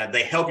accomplish that.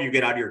 They help you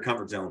get out of your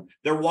comfort zone.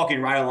 They're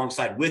walking right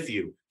alongside with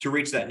you to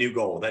reach that new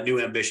goal, that new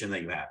ambition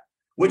that you have.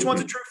 Which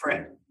one's a true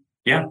friend?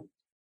 Yeah.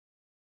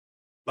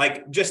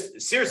 Like,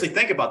 just seriously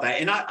think about that.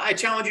 And I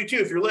challenge you too,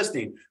 if you're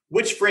listening,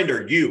 which friend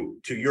are you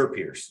to your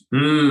peers?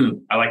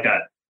 I like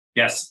that.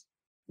 Yes.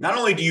 Not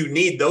only do you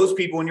need those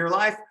people in your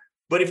life,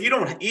 but if you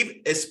don't,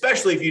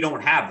 especially if you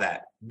don't have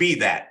that, be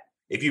that.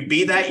 If you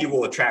be that, you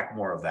will attract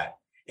more of that.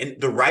 And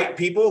the right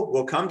people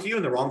will come to you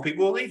and the wrong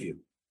people will leave you.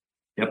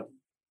 Yep.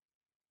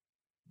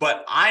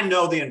 But I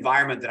know the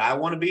environment that I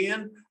want to be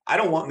in. I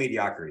don't want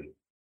mediocrity.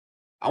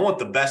 I want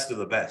the best of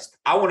the best.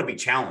 I want to be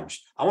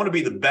challenged. I want to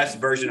be the best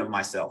version of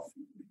myself.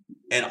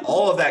 And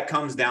all of that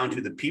comes down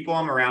to the people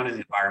I'm around and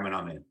the environment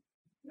I'm in.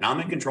 And I'm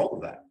in control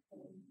of that.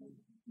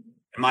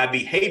 And my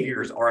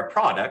behaviors are a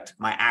product,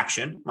 my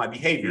action, my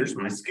behaviors,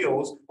 my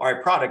skills are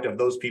a product of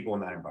those people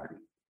in that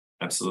environment.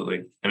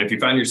 Absolutely. And if you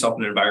find yourself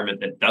in an environment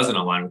that doesn't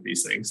align with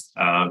these things,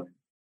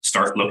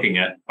 start looking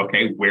at,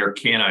 okay, where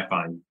can I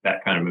find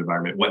that kind of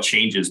environment? What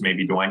changes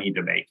maybe do I need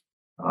to make?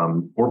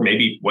 Or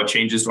maybe what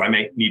changes do I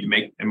need to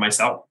make in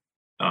myself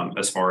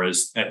as far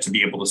as to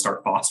be able to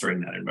start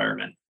fostering that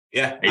environment?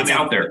 Yeah. It's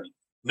out there.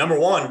 Number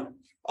one,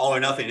 all or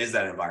nothing is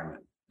that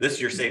environment. This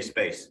is your safe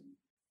space.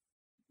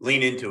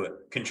 Lean into it,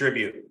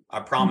 contribute. I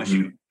promise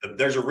you,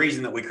 there's a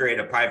reason that we create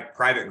a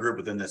private group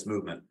within this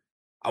movement.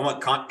 I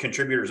want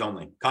contributors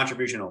only,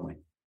 contribution only.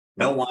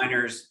 No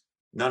whiners,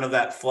 none of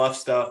that fluff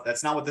stuff.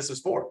 That's not what this is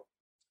for.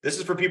 This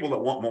is for people that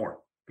want more,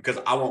 because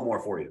I want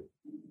more for you.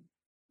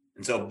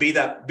 And so be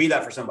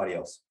that for somebody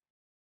else.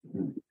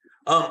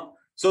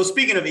 So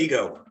speaking of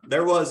ego,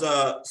 there was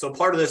so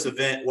part of this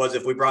event was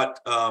if we brought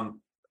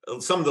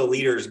some of the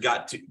leaders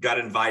got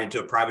invited to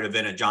a private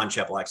event at John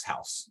Cheplak's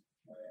house.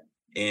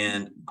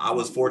 And I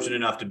was fortunate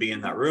enough to be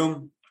in that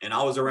room, and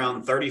I was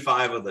around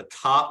 35 of the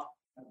top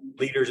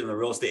leaders in the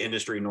real estate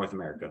industry in North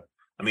America.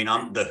 I mean,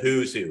 I'm the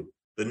who's who,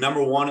 the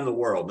number one in the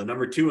world, the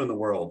number two in the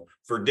world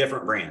for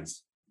different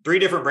brands. 3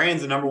 different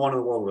brands, the number one in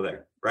the world were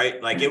there,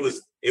 right? Like it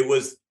was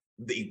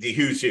the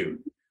who's who.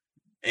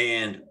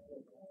 And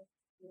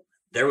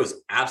there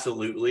was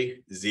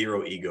absolutely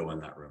zero ego in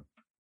that room.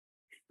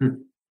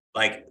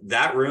 Like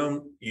that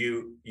room,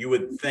 you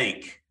would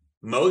think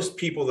most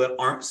people that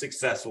aren't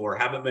successful or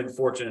haven't been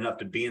fortunate enough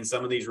to be in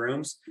some of these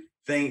rooms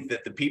think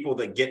that the people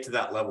that get to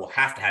that level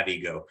have to have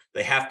ego.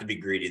 They have to be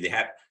greedy. They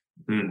have,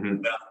 but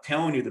I'm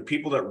telling you, the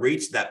people that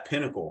reach that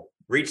pinnacle,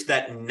 reach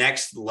that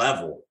next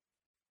level,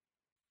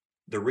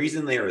 the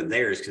reason they are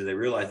there is because they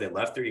realize they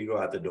left their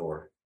ego at the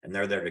door and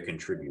they're there to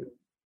contribute,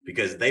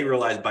 because they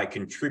realize by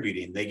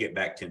contributing, they get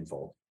back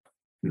tenfold.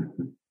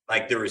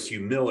 Like there was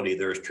humility,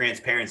 there was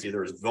transparency,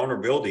 there was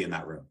vulnerability in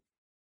that room.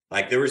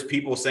 Like there was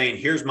people saying,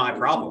 here's my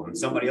problem. And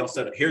somebody else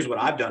said, here's what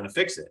I've done to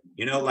fix it.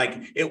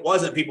 Like it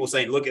wasn't people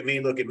saying, look at me,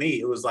 look at me.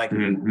 It was like,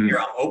 here,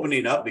 I'm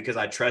opening up because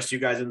I trust you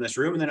guys in this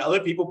room. And then other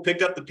people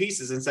picked up the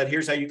pieces and said,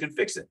 here's how you can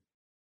fix it.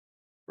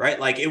 Right.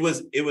 Like it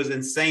was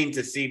insane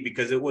to see,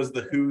 because it was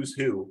the who's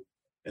who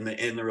in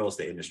the real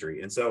estate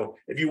industry. And so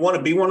if you want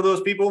to be one of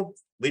those people,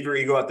 leave your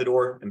ego out the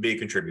door and be a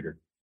contributor.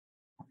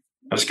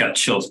 I just got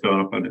chills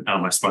going up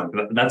on my spine.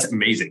 That's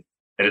amazing.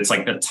 That it's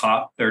like the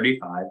top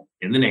 35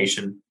 in the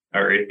nation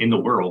or in the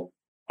world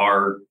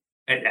have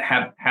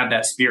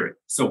that spirit.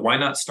 So why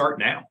not start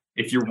now?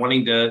 If you're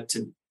wanting to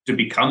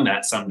become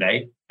that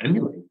someday,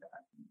 emulate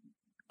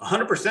that.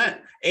 100%.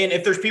 And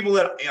if there's people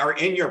that are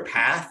in your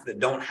path that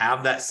don't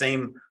have that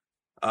same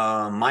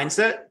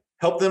mindset,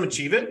 help them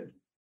achieve it.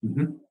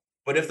 Mm-hmm.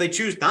 But if they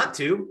choose not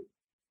to,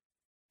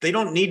 they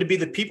don't need to be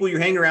the people you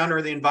hang around or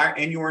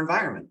in your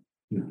environment.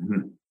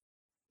 Mm-hmm.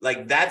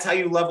 Like that's how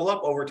you level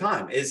up over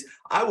time. Is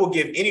I will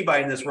give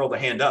anybody in this world a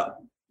hand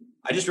up.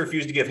 I just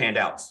refuse to give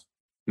handouts.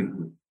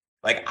 Mm-hmm.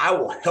 Like I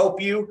will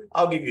help you.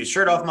 I'll give you a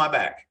shirt off my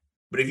back.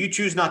 But if you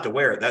choose not to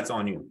wear it, that's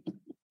on you.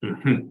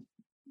 Mm-hmm.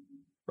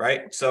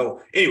 Right.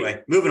 So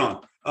anyway, moving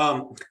on.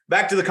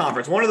 Back to the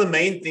conference. One of the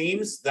main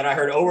themes that I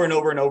heard over and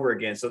over and over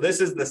again. So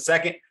this is the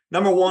second.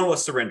 Number one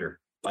was surrender.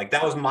 Like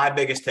that was my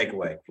biggest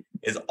takeaway,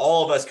 is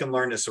all of us can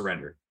learn to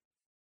surrender.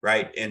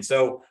 Right. And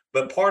so,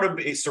 but part of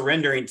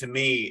surrendering to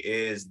me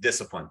is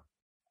discipline.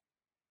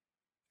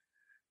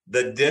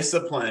 The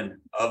discipline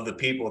of the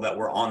people that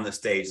were on the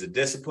stage, the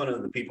discipline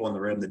of the people in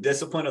the room, the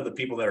discipline of the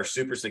people that are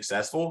super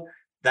successful,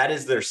 that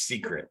is their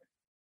secret.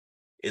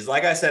 Is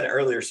like I said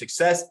earlier,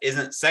 success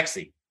isn't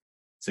sexy.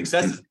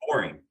 Success is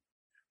boring.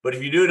 But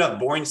if you do enough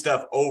boring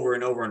stuff over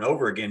and over and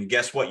over again,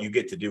 guess what you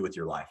get to do with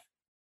your life?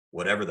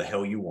 Whatever the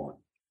hell you want.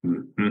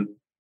 Mm-hmm.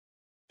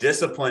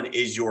 Discipline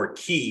is your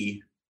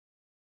key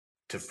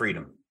to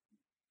freedom.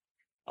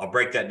 I'll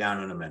break that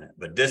down in a minute,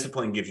 but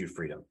discipline gives you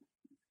freedom.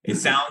 It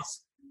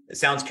sounds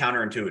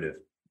counterintuitive.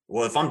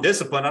 Well, if I'm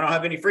disciplined, I don't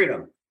have any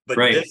freedom. But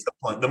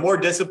discipline, the more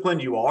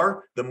disciplined you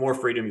are, the more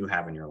freedom you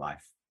have in your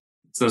life.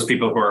 It's those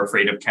people who are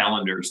afraid of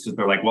calendars because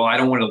they're like, well, I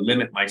don't want to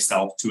limit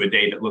myself to a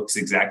day that looks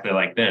exactly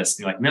like this.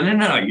 And you're like,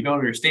 no, you don't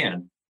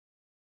understand.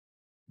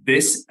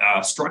 This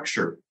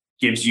structure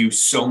gives you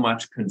so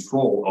much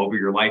control over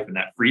your life, and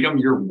that freedom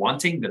you're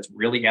wanting that's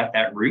really at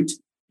that root,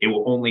 it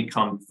will only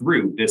come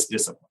through this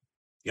discipline.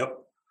 Yep.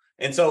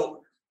 And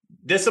so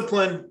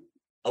discipline,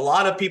 a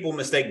lot of people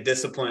mistake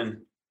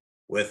discipline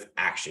with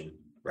action,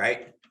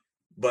 right?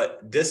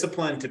 But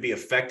discipline to be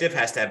effective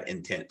has to have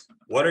intent.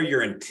 What are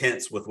your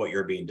intents with what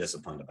you're being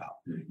disciplined about?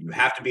 You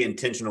have to be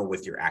intentional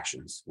with your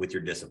actions, with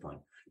your discipline.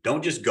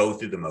 Don't just go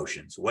through the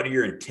motions. What are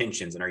your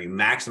intentions? And are you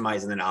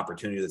maximizing an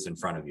opportunity that's in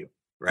front of you,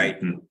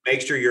 right? Mm-hmm.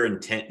 Make sure your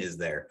intent is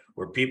there.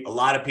 Where a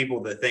lot of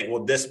people that think,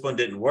 well, discipline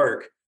didn't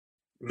work.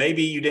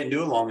 Maybe you didn't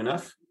do it long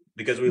enough,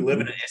 because we live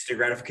in an instant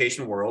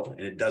gratification world,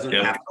 and it doesn't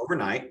happen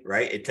overnight,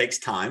 right? It takes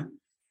time.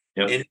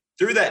 Yep. And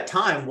through that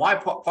time,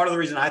 part of the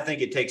reason I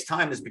think it takes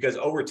time is because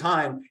over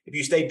time, if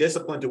you stay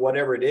disciplined to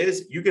whatever it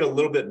is, you get a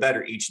little bit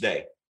better each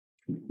day.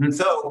 Mm-hmm.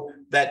 So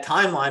that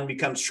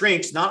timeline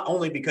shrinks, not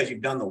only because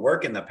you've done the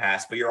work in the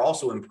past, but you're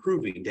also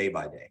improving day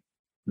by day.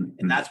 Mm-hmm.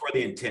 And that's where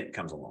the intent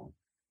comes along.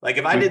 Like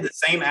if I did the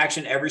same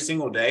action every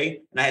single day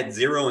and I had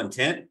zero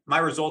intent, my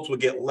results would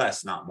get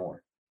less, not more.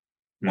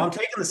 Mm-hmm. Well, I'm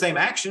taking the same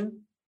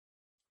action,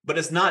 but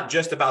it's not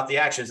just about the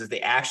actions, it's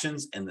the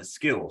actions and the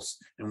skills,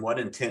 and what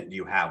intent do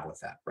you have with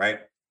that, right?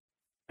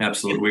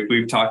 Absolutely.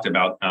 We've talked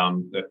about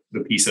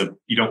the piece of,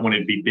 you don't want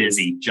to be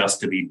busy just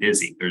to be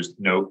busy. There's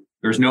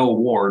no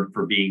award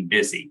for being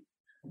busy.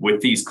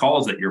 With these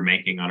calls that you're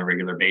making on a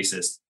regular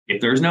basis,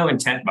 if there's no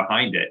intent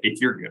behind it, if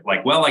you're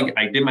like, well,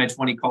 I did my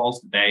 20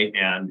 calls today,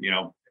 and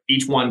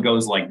each one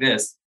goes like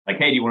this, like,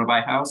 hey, do you want to buy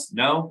a house?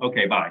 No?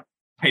 Okay, bye.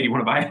 Hey, do you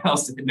want to buy a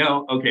house?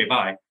 No? Okay,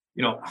 bye.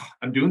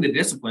 I'm doing the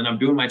discipline. I'm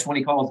doing my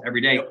 20 calls every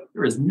day.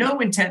 There is no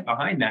intent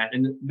behind that.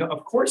 And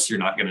of course, you're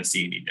not going to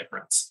see any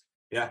difference.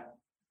 Yeah.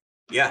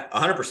 Yeah,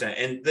 100%.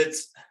 And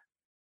that's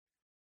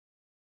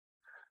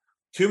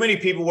too many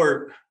people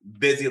were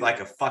busy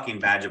like a fucking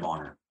badge of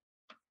honor.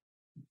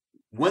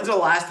 When's the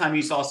last time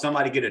you saw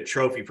somebody get a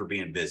trophy for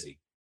being busy?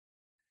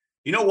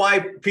 You know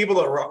why people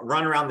that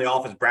run around the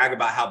office brag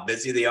about how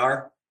busy they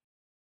are?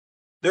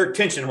 They're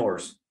attention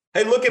whores.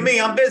 Hey, look at me,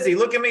 I'm busy.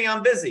 Look at me,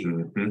 I'm busy.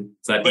 Mm-hmm.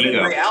 But ego.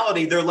 In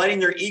reality, they're letting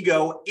their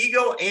ego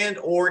and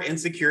or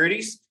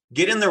insecurities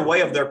get in their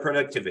way of their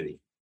productivity.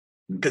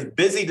 Because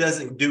busy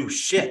doesn't do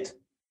shit.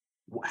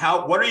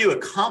 What are you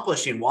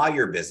accomplishing while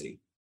you're busy?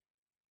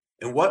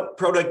 And what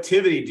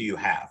productivity do you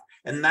have?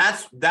 And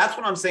that's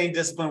what I'm saying,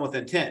 discipline with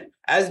intent.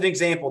 As an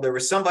example, there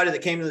was somebody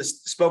that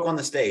spoke on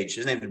the stage.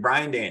 His name is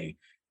Brian Danny.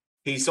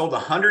 He sold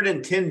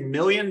 $110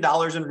 million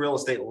in real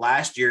estate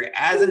last year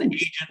as an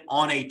agent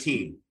on a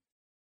team.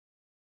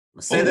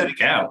 Let's say that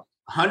again.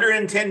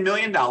 $110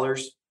 million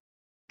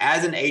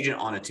as an agent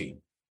on a team.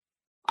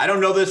 I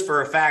don't know this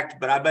for a fact,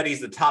 but I bet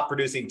he's the top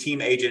producing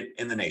team agent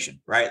in the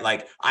nation, right?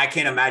 Like I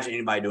can't imagine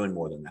anybody doing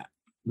more than that.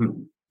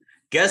 Hmm.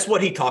 Guess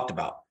what he talked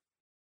about?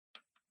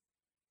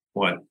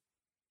 What?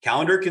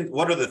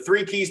 What are the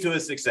 3 keys to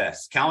his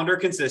success? Calendar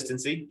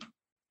consistency,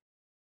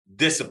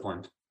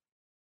 discipline,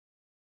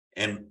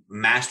 and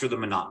master the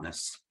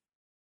monotonous.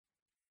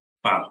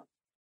 Wow.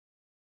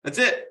 That's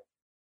it.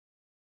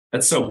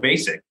 That's so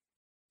basic.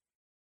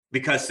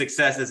 Because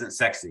success isn't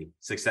sexy.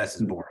 Success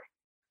is boring.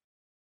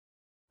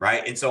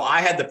 Right. And so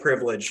I had the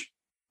privilege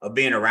of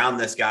being around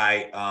this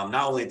guy,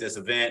 not only at this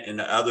event and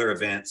the other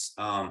events.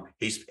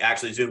 He's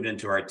actually zoomed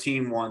into our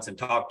team once and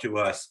talked to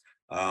us.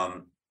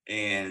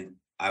 And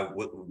I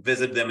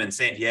visited them in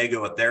San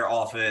Diego at their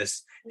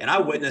office, and I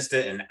witnessed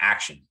it in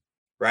action.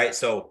 Right.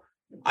 So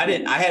I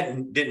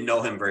didn't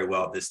know him very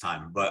well at this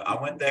time, but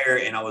I went there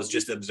and I was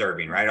just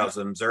observing, right? I was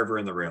an observer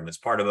in the room. It's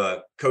part of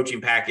a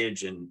coaching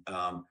package. And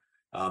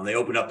they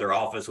opened up their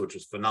office, which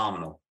was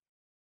phenomenal.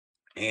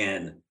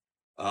 And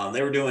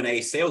they were doing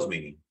a sales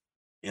meeting,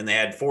 and they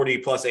had 40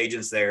 plus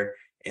agents there,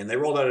 and they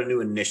rolled out a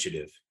new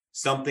initiative,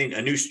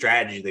 a new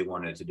strategy they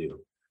wanted to do.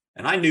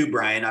 And I knew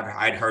Brian,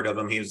 I'd heard of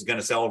him. He was going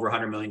to sell over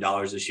 $100 million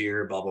this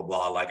year, blah, blah,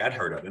 blah. Like, I'd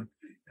heard of him.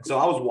 And so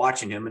I was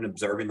watching him and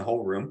observing the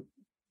whole room.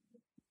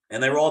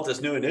 And they roll out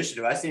this new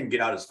initiative. I see him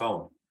get out his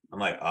phone. I'm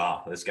like,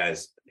 this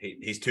guy's,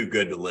 he's too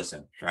good to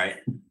listen. Right.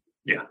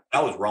 Yeah.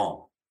 That was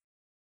wrong.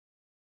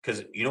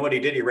 Because you know what he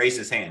did? He raised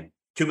his hand.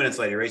 2 minutes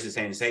later, he raised his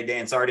hand and said, "Hey,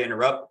 Dan, sorry to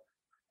interrupt.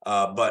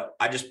 But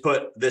I just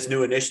put this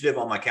new initiative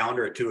on my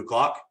calendar at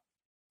 2:00.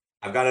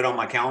 I've got it on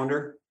my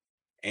calendar.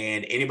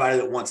 And anybody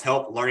that wants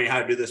help learning how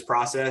to do this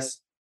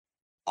process,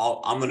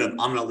 I'm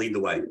gonna lead the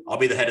way. I'll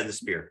be the head of the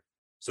spear.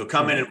 So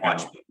come in and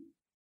watch me."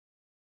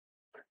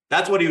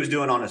 That's what he was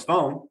doing on his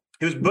phone.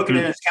 He was booking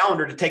in his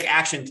calendar to take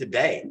action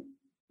today.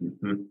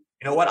 You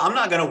know what? I'm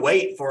not going to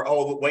wait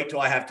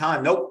till I have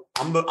time. Nope.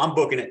 I'm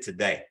booking it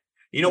today.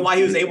 You know why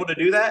he was able to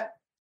do that?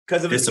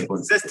 Because of his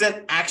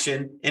consistent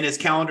action in his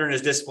calendar and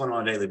his discipline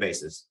on a daily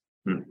basis.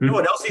 You know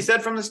what else he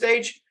said from the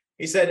stage?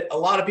 He said, a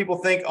lot of people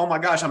think, oh my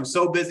gosh, I'm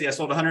so busy. I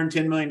sold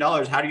 $110 million.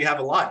 How do you have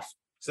a life?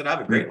 He said, I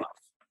have a great life.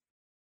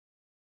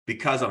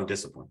 Because I'm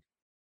disciplined.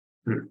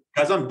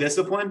 Because I'm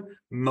disciplined,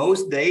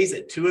 most days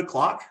at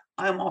 2:00,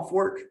 I am off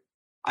work.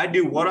 I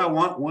do what I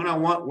want, when I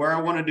want, where I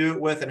want to do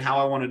it with, and how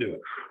I want to do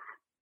it.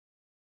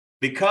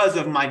 Because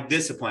of my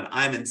discipline,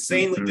 I'm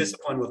insanely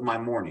disciplined with my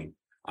morning.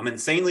 I'm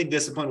insanely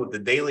disciplined with the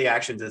daily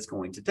actions it's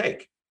going to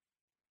take.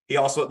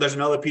 There's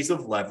another piece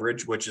of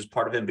leverage, which is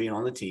part of him being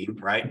on the team,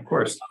 right? Of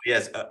course. He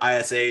has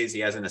ISAs, he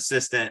has an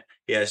assistant,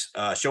 he has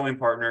showing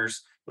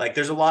partners. Like,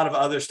 there's a lot of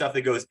other stuff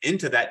that goes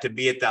into that to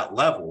be at that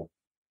level,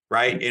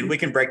 right? And we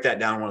can break that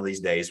down one of these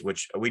days,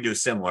 which we do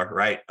similar,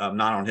 right?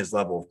 Not on his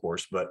level, of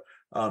course, but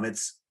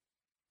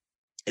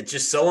it's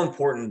just so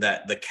important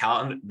that the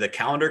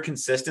calendar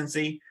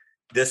consistency,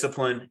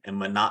 discipline, and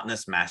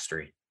monotonous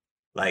mastery,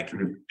 like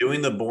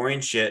doing the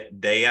boring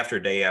shit day after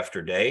day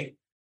after day,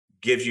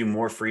 gives you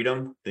more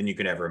freedom than you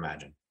could ever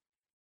imagine.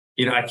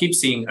 You know, I keep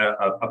seeing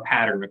a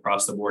pattern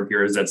across the board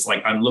here. Is that's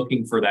like, I'm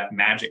looking for that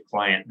magic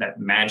client, that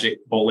magic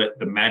bullet,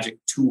 the magic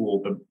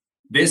tool.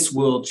 This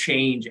will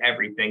change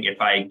everything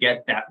if I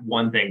get that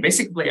one thing.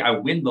 Basically, I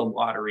win the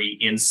lottery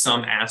in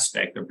some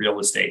aspect of real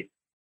estate.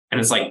 And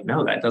it's like,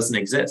 no, that doesn't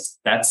exist.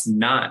 That's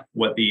not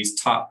what these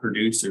top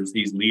producers,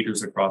 these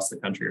leaders across the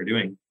country are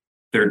doing.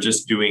 They're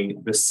just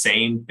doing the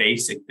same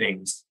basic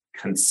things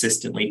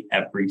consistently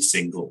every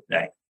single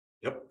day.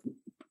 Yep.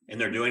 And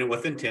they're doing it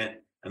with intent,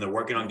 and they're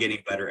working on getting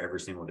better every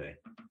single day.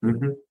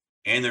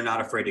 And they're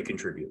not afraid to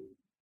contribute,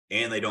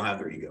 and they don't have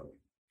their ego,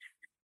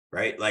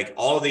 right? Like,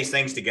 all of these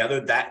things together,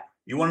 that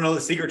you want to know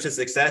the secret to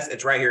success,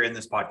 it's right here in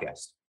this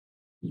podcast.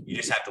 You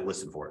just have to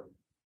listen for it.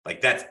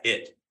 Like, that's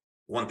it.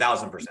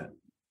 1000%.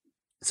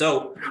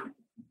 So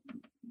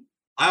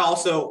I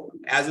also,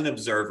 as an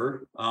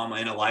observer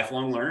and a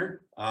lifelong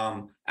learner,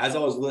 as I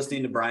was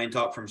listening to Brian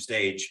talk from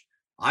stage,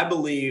 I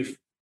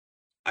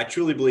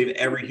truly believe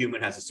every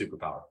human has a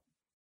superpower.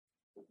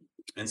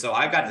 And so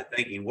I got to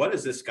thinking, what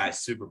is this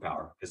guy's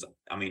superpower? Because,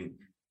 I mean,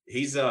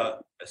 he's a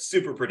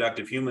super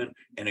productive human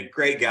and a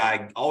great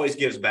guy, always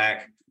gives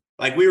back.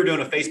 Like, we were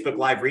doing a Facebook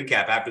Live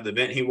recap after the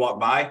event. He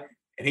walked by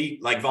and he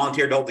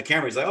volunteered to hold the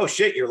camera. He's like, "Oh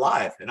shit, you're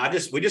live." And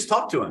we just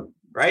talked to him.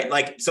 Right.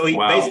 Like, so he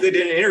basically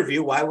did an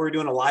interview while we were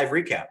doing a live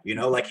recap,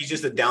 like, he's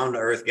just a down to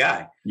earth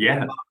guy.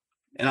 Yeah.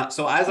 And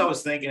so as I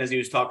was thinking, as he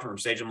was talking from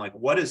stage, I'm like,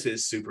 what is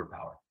his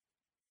superpower?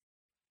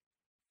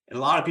 And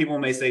a lot of people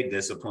may say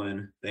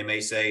discipline. They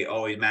may say,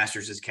 oh, he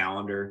masters his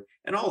calendar,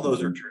 and all of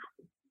those are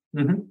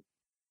true.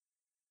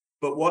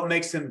 But what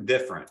makes him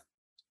different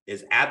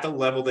is, at the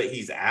level that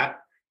he's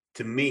at,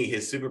 to me,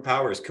 his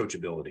superpower is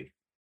coachability.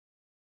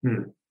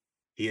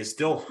 He is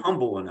still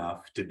humble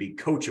enough to be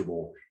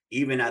coachable,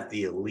 even at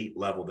the elite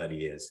level that he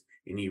is.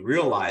 And he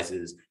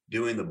realizes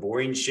doing the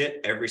boring shit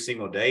every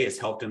single day has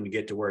helped him to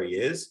get to where he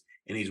is.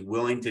 And he's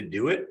willing to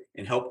do it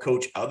and help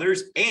coach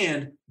others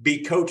and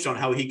be coached on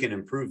how he can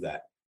improve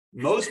that.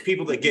 Most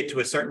people that get to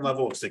a certain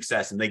level of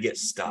success and they get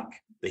stuck,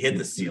 they hit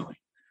the ceiling.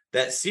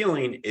 That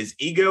ceiling is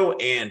ego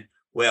and,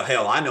 well,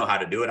 hell, I know how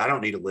to do it. I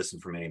don't need to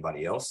listen from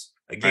anybody else.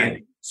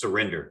 Again,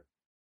 surrender.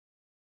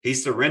 He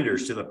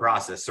surrenders to the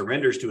process,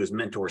 surrenders to his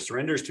mentor,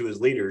 surrenders to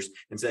his leaders,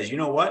 and says, you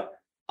know what?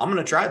 I'm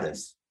going to try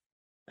this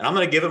and I'm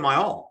going to give it my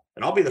all.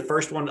 And I'll be the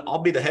first one. I'll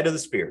be the head of the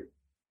spear.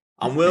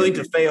 I'm willing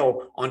to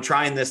fail on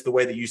trying this the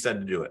way that you said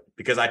to do it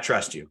because I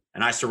trust you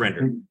and I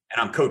surrender and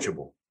I'm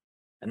coachable.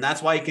 And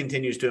that's why he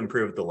continues to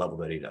improve at the level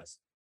that he does.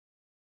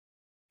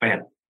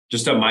 Man,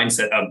 just a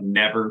mindset of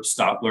never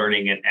stop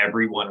learning, and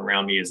everyone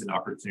around me is an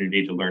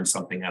opportunity to learn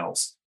something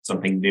else,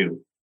 something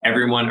new.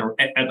 Everyone,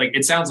 like,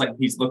 it sounds like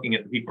he's looking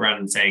at the people around him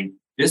and saying,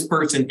 this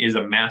person is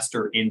a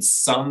master in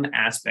some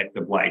aspect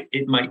of life.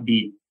 It might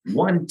be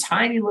one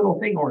tiny little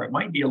thing, or it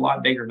might be a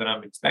lot bigger than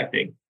I'm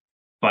expecting,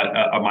 but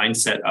a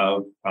mindset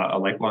of a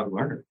lifelong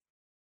learner.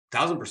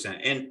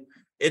 1000%. And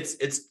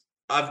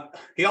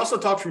he also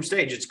talked from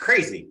stage. It's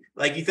crazy.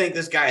 Like, you think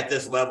this guy at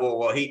this level,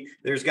 well,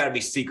 there's got to be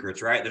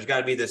secrets, right? There's got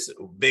to be this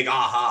big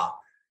aha.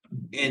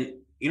 And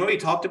you know what he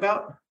talked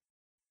about?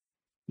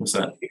 What's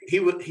that?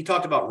 He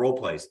talked about role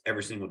plays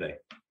every single day.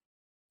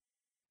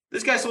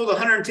 This guy sold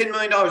 $110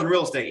 million in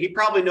real estate. He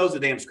probably knows the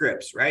damn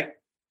scripts, right?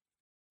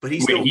 But he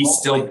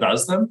still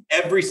does them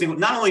every single.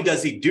 Not only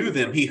does he do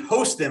them, he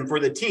hosts them for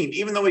the team,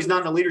 even though he's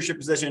not in a leadership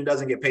position and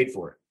doesn't get paid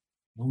for it.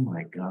 Oh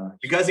my gosh!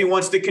 Because he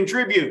wants to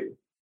contribute,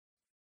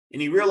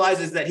 and he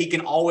realizes that he can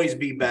always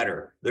be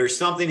better. There's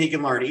something he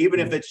can learn, even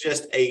if it's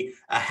just a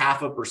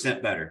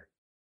 0.5% better.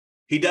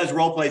 He does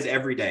role plays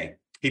every day.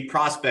 He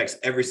prospects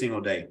every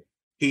single day.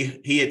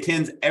 He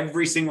attends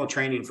every single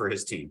training for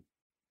his team.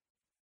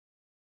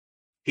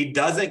 He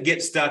doesn't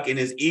get stuck in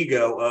his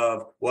ego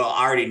of, well,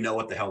 I already know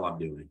what the hell I'm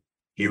doing.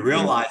 He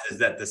realizes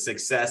that the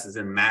success is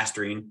in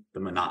mastering the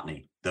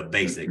monotony, the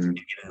basics, and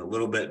getting a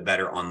little bit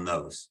better on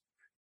those.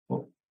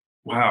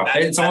 Wow.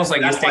 It's almost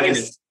like he's taking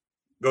his.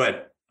 Go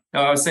ahead.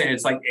 No, I was saying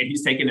it's like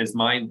he's taking his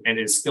mind and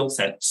his skill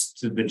sets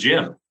to the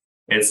gym.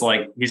 It's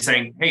like he's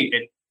saying,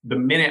 hey, the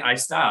minute I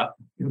stop,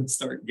 I'm going to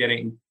start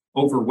getting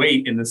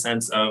overweight in the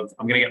sense of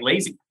I'm going to get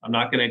lazy. I'm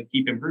not going to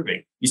keep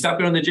improving. You stop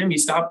going to the gym, you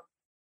stop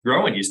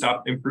growing, you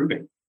stop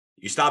improving.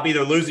 You stop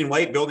either losing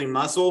weight, building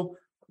muscle,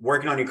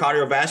 working on your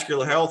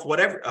cardiovascular health,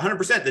 whatever.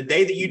 100%. The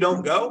day that you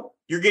don't go,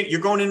 you're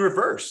going in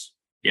reverse.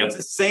 Yep. It's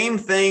the same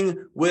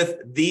thing with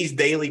these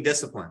daily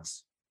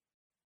disciplines.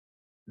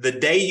 The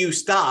day you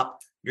stop,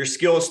 your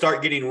skills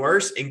start getting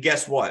worse. And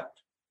guess what?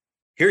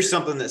 Here's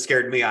something that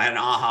scared me. I had an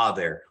aha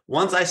there.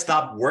 Once I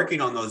stopped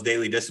working on those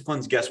daily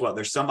disciplines, guess what?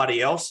 There's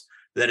somebody else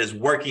that is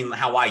working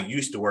how I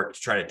used to work to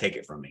try to take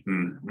it from me.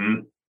 Mm-hmm.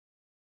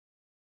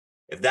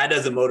 If that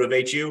doesn't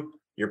motivate you,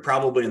 you're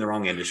probably in the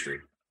wrong industry.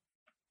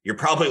 You're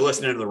probably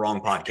listening to the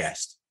wrong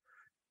podcast.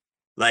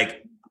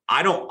 Like,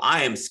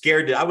 I am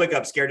scared. I wake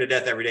up scared to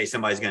death every day.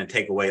 Somebody's going to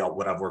take away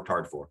what I've worked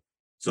hard for.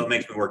 So it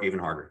makes me work even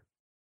harder.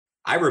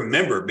 I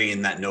remember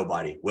being that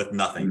nobody with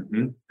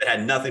nothing, that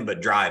had nothing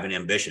but drive and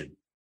ambition.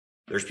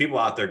 There's people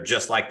out there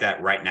just like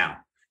that right now,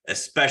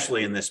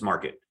 especially in this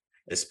market,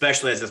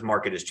 especially as this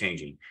market is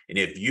changing. And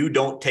if you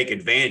don't take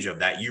advantage of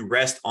that, you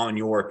rest on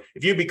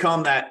if you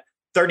become that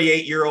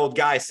 38-year-old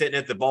guy sitting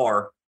at the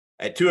bar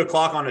at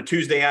 2:00 on a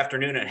Tuesday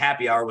afternoon at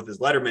happy hour with his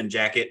Letterman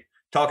jacket,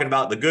 talking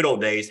about the good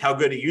old days, how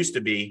good it used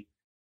to be.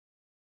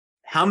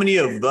 How many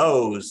of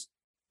those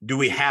do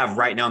we have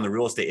right now in the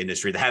real estate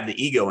industry that have the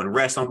ego and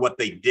rest on what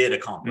they did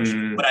accomplish,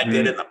 what I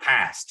did in the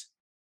past?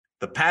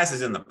 The past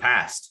is in the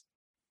past.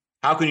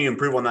 How can you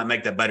improve on that,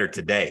 make that better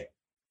today?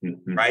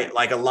 Right?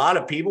 Like, a lot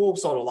of people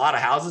sold a lot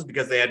of houses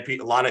because they had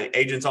a lot of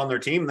agents on their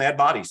team and they had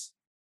bodies.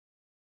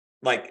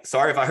 Like,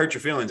 sorry if I hurt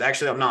your feelings.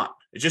 Actually, I'm not.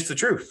 It's just the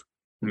truth.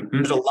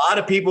 There's a lot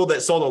of people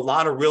that sold a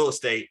lot of real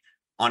estate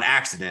on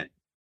accident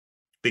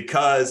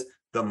because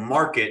the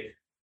market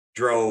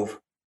drove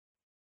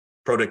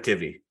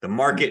productivity. The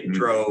market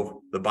drove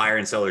the buyer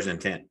and seller's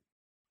intent,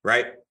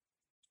 right?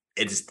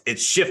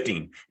 It's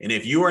shifting. And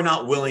if you are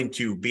not willing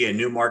to be a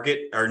new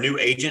market or new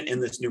agent in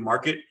this new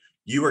market,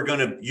 you are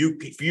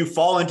if you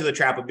fall into the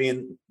trap of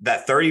being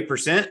that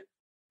 30%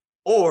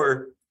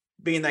 or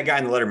being that guy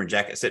in the Letterman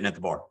jacket sitting at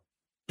the bar,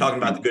 talking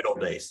about the good old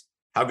days,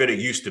 how good it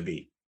used to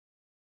be.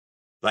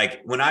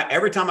 Like,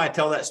 every time I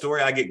tell that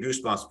story, I get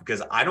goosebumps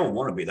because I don't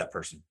want to be that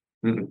person.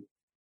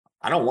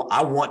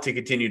 I want to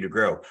continue to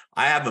grow.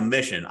 I have a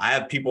mission. I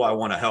have people I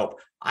want to help.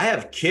 I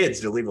have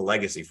kids to leave a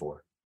legacy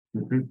for.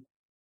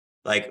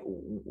 Like,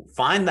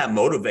 find that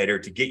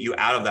motivator to get you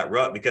out of that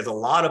rut, because a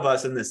lot of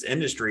us in this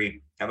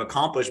industry have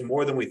accomplished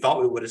more than we thought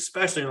we would,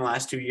 especially in the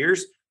last 2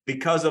 years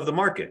because of the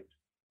market.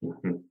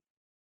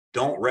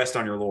 Don't rest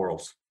on your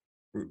laurels.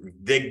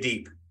 Dig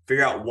deep,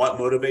 figure out what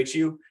motivates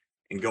you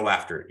and go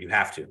after it. You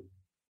have to.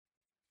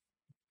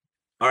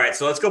 All right,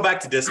 so let's go back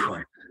to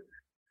discipline.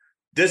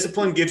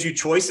 Discipline gives you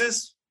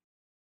choices,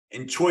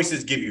 and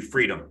choices give you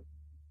freedom.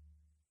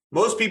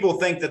 Most people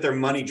think that they're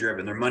money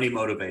driven, they're money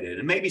motivated,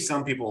 and maybe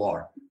some people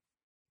are.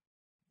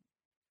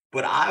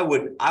 But I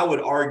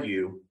would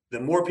argue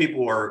that more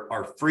people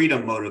are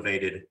freedom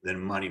motivated than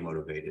money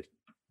motivated.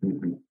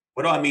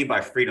 What do I mean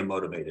by freedom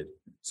motivated?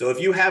 So if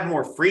you have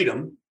more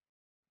freedom,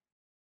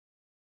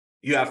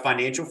 you have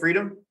financial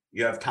freedom,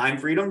 you have time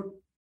freedom.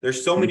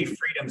 There's so many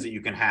freedoms that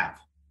you can have.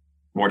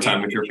 More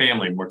time with your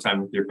family, more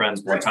time with your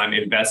friends, more time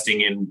investing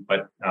in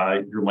what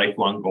your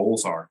lifelong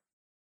goals are.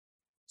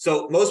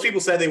 So most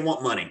people say they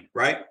want money,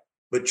 right?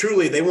 But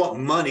truly, they want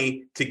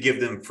money to give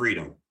them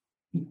freedom.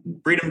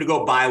 Freedom to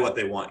go buy what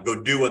they want,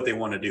 go do what they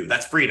want to do.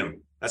 That's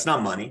freedom. That's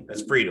not money.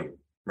 That's freedom,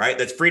 right?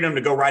 That's freedom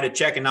to go write a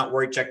check and not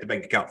worry, check the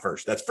bank account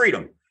first. That's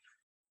freedom.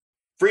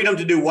 Freedom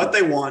to do what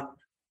they want,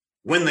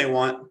 when they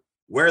want,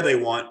 where they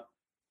want,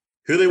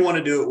 who they want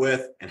to do it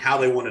with, and how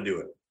they want to do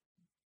it.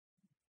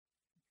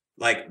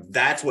 Like,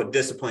 that's what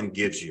discipline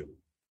gives you.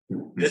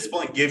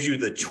 Discipline gives you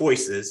the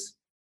choices.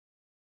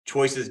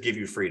 Choices give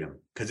you freedom.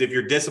 Because if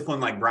you're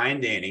disciplined like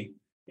Brian Danny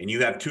and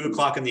you have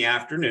 2:00 in the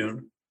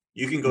afternoon,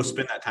 you can go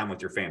spend that time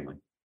with your family.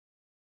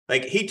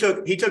 Like he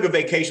took a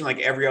vacation like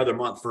every other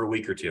month for a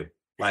week or two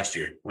last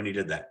year when he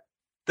did that.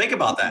 Think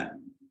about that.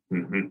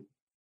 Mm-hmm.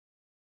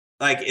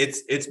 Like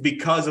it's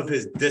because of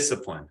his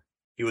discipline.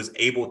 He was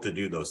able to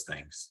do those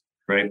things.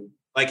 Right.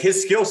 Like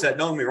his skill set,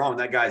 don't get me wrong,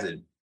 that guy's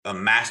a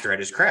master at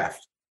his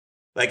craft.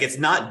 Like it's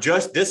not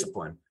just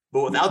discipline,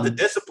 but without the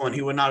discipline,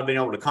 he would not have been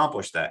able to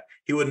accomplish that.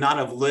 He would not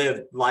have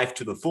lived life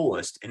to the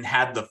fullest and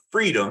had the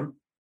freedom,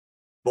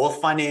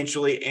 both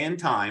financially and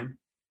time,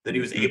 that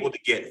he was able to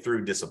get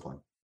through discipline.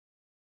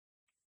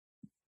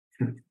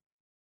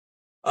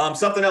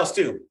 Something else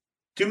too.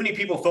 Too many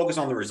people focus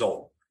on the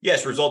result.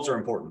 Yes, results are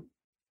important.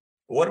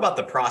 But what about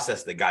the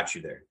process that got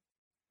you there?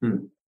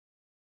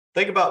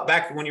 Think about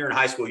back when you were in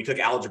high school, you took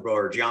algebra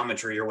or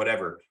geometry or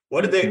whatever.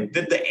 What did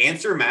the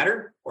answer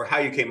matter, or how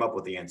you came up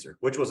with the answer?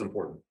 Which was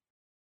important?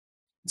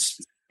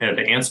 Yeah,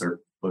 the answer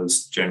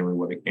was generally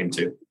what it came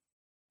to.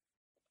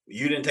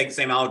 You didn't take the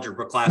same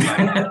algebra class.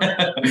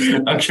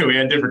 Okay, we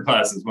had different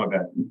classes. My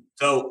bad.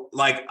 So,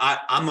 like,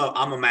 I'm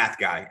a math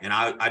guy, and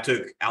I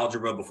took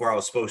algebra before I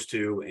was supposed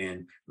to,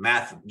 and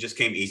math just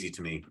came easy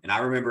to me. And I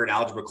remember in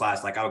algebra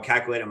class, like I would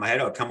calculate in my head,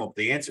 I would come up with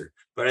the answer,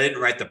 but I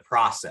didn't write the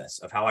process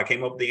of how I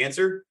came up with the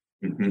answer.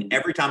 And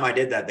every time I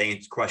did that,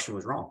 the question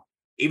was wrong,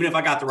 even if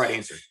I got the right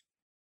answer.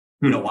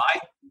 You know why?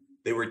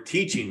 They were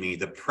teaching me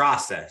the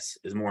process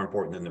is more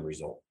important than the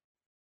result.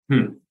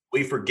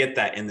 We forget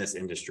that in this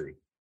industry.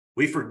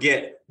 We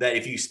forget that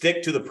if you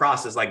stick to the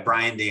process like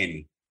Brian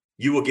Danny,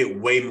 you will get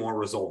way more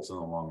results in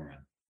the long run.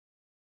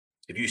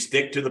 If you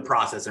stick to the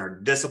process and are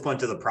disciplined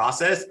to the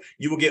process,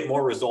 you will get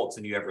more results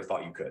than you ever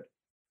thought you could.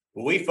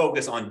 But we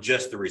focus on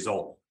just the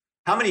result.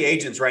 How many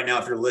agents right now,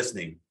 if you're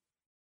listening,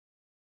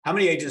 how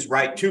many agents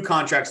write 2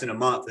 contracts in a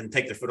month and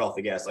take their foot off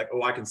the gas? Like,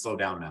 oh, I can slow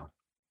down now.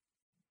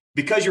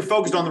 Because you're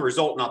focused on the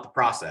result, not the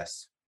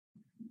process.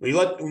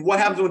 What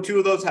happens when 2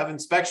 of those have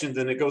inspections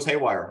and it goes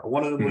haywire, or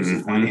one of them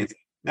loses financing?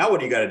 Now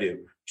what do you got to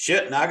do?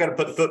 Shit, now I got to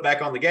put the foot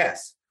back on the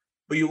gas.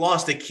 But you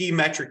lost a key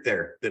metric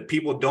there that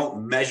people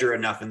don't measure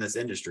enough in this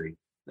industry.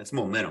 That's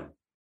momentum.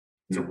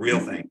 It's a real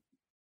thing.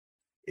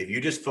 If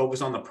you just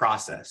focus on the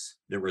process,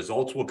 the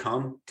results will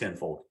come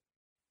tenfold.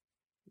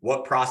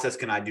 What process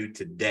can I do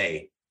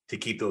today to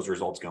keep those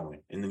results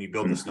going? And then you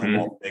build the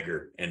snowball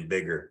bigger and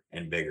bigger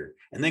and bigger.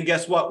 And then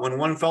guess what? When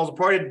one falls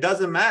apart, it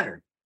doesn't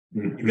matter.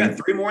 You've got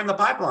 3 more in the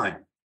pipeline.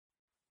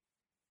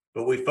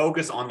 But we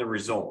focus on the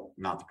result,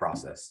 not the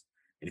process.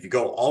 And if you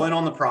go all in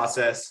on the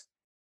process,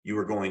 you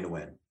are going to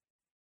win.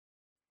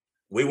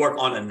 We work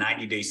on a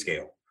 90-day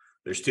scale.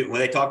 When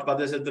they talked about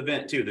this at the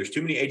event too, there's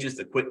too many agents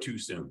that quit too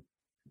soon.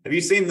 Have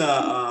you seen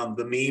the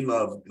meme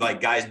of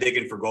like guys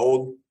digging for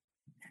gold?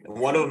 And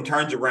one of them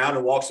turns around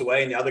and walks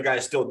away, and the other guy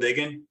is still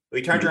digging. But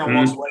he turns around and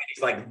walks away, and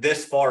he's like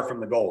this far from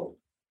the gold.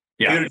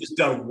 Yeah. If he would have just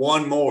done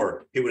one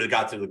more, he would have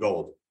got to the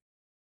gold.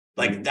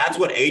 Like that's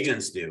what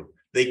agents do.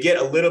 They get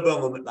a little bit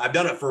of, I've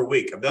done it for a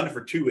week. I've done it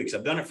for 2 weeks.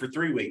 I've done it for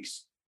 3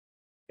 weeks.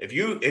 If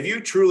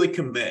you truly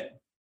commit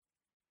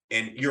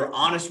and you're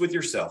honest with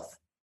yourself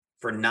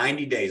for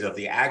 90 days of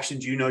the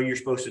actions you know you're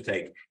supposed to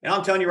take. And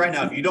I'm telling you right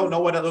now, if you don't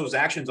know what those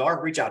actions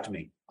are, reach out to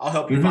me. I'll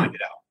help you find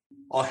it out.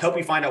 I'll help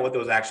you find out what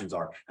those actions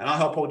are. And I'll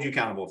help hold you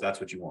accountable if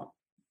that's what you want.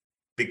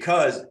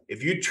 Because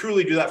if you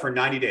truly do that for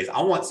 90 days,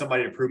 I want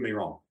somebody to prove me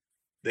wrong.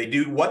 They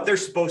do what they're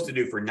supposed to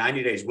do for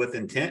 90 days with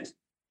intent.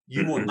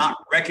 You will not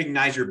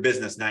recognize your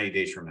business 90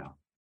 days from now.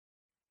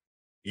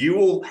 You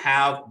will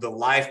have the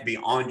life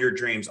beyond your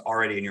dreams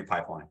already in your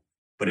pipeline,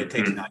 but it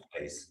takes 90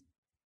 days,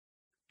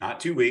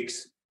 not 2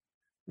 weeks,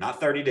 not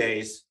 30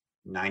 days,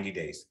 90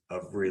 days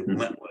of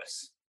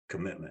relentless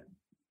commitment.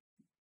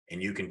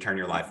 And you can turn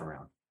your life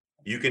around.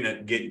 You can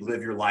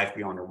live your life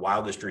beyond your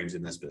wildest dreams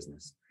in this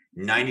business.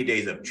 90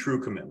 days of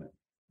true commitment.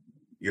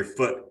 Your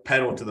foot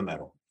pedal to the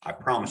metal. I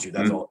promise you,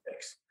 that's all it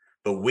takes.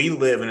 But we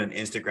live in an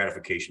instant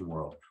gratification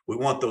world. We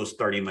want those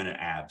 30-minute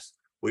abs.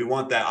 We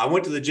want that. I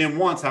went to the gym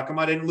once. How come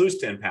I didn't lose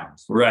 10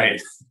 pounds?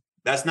 Right.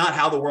 That's not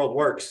how the world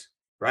works,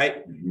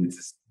 right?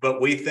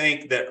 But we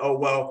think that, oh,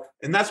 well,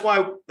 and that's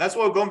why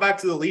going back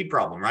to the lead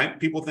problem, right?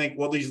 People think,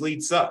 well, these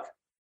leads suck.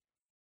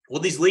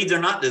 Well, these leads are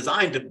not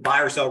designed to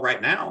buy or sell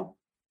right now.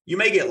 You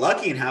may get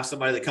lucky and have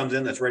somebody that comes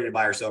in that's ready to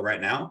buy or sell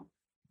right now.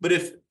 But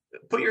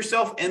put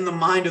yourself in the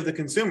mind of the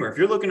consumer. If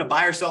you're looking to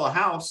buy or sell a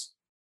house,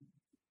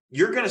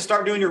 you're going to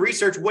start doing your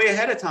research way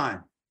ahead of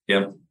time.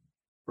 Yep.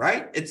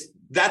 Right?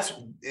 That's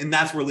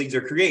where leads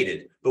are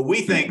created. But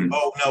we think,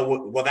 oh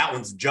no, well, that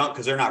one's junk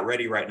because they're not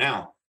ready right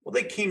now. Well,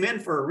 they came in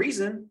for a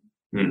reason.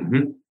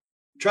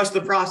 Trust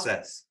the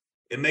process.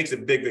 It makes a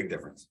big, big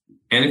difference.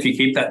 And if you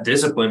keep that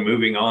discipline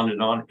moving on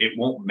and on, it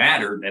won't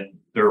matter that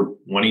they're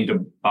wanting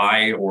to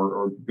buy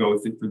or go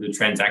through the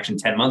transaction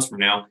 10 months from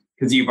now,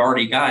 because you've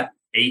already got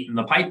 8 in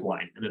the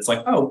pipeline. And it's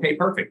like, oh, okay,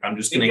 perfect. I'm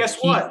just going to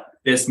keep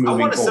this moving I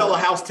want to forward. sell a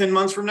house 10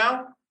 months from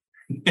now.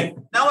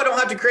 Now I don't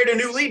have to create a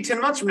new lead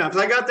 10 months from now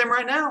because I got them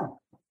right now.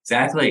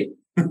 Exactly.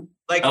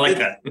 Like, I like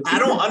that. I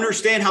don't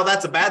understand how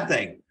that's a bad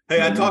thing.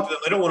 Hey, I talked to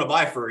them. They don't want to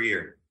buy for a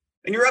year.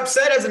 And you're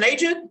upset as an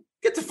agent?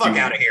 Get the fuck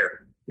out of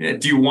here. Yeah,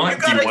 do you want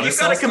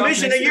a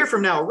commission a year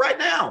from now, right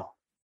now.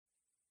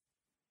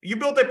 You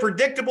built a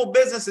predictable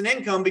business and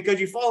income because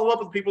you follow up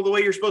with people the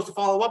way you're supposed to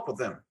follow up with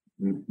them.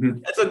 Mm-hmm.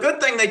 That's a good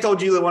thing they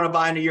told you they want to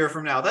buy in a year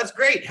from now. That's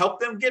great. Help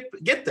them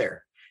get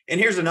there. And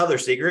here's another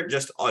secret,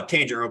 just a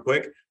tangent real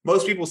quick.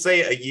 Most people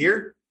say a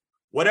year.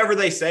 Whatever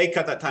they say,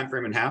 cut that time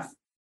frame in half.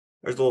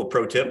 There's a little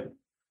pro tip.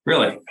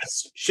 Really?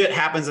 Shit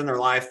happens in their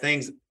life.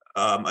 Things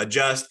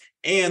adjust.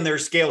 And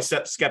there's scale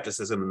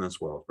skepticism in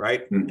this world,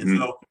 right? Mm-hmm. And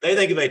so they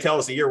think if they tell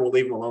us a year, we'll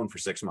leave them alone for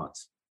 6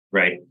 months.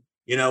 Right.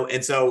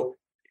 And so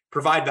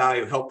provide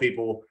value, help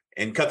people,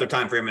 and cut their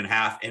time frame in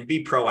half and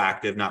be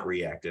proactive, not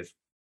reactive.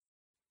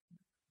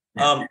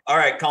 All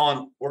right,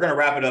 Colin, we're going to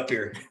wrap it up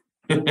here.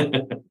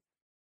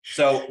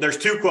 So there's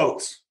 2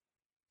 quotes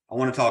I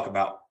want to talk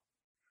about.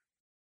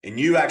 And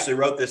you actually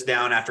wrote this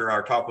down after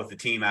our talk with the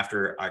team,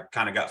 after I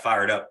kind of got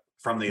fired up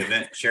from the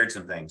event, shared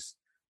some things.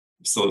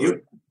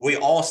 Absolutely. We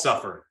all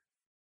suffer,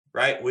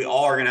 right? We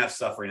all are going to have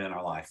suffering in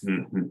our life.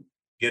 Mm-hmm.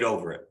 Get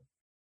over it.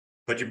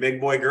 Put your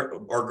big boy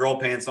or girl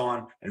pants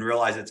on and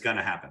realize it's going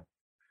to happen.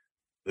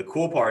 The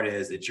cool part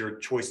is it's your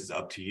choices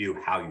up to you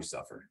how you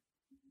suffer.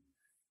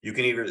 You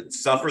can either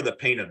suffer the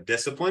pain of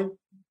discipline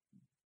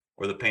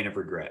or the pain of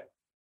regret.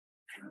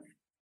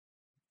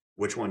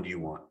 Which one do you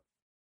want?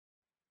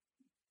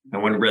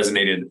 That one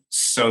resonated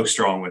so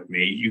strong with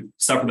me. You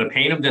suffer the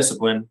pain of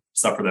discipline,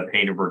 suffer the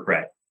pain of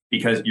regret,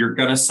 because you're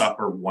going to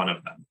suffer one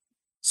of them.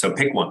 So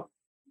pick one.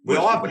 We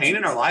all have pain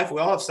in our life. We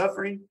all have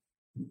suffering.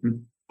 Mm-hmm.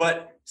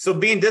 But so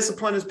being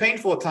disciplined is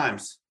painful at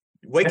times.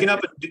 Waking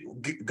up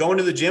and going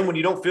to the gym when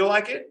you don't feel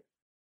like it,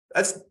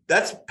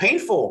 that's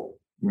painful.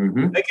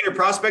 Mm-hmm. Making your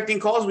prospecting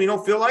calls when you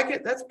don't feel like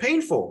it, that's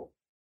painful.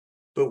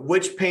 But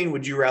which pain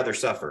would you rather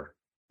suffer?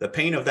 The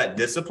pain of that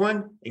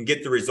discipline and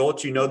get the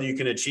results you know that you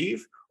can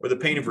achieve, or the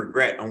pain of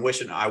regret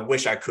and I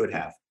wish I could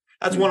have?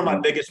 That's one of my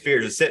biggest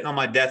fears, is sitting on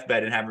my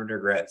deathbed and having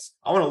regrets.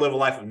 I want to live a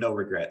life of no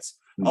regrets.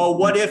 Mm-hmm. Oh,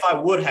 what if I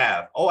would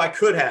have? Oh, I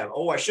could have.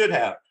 Oh, I should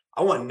have.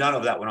 I want none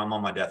of that when I'm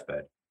on my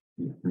deathbed.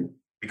 Mm-hmm.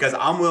 Because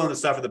I'm willing to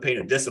suffer the pain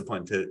of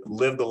discipline to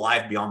live the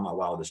life beyond my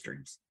wildest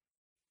dreams.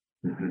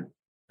 Mm-hmm.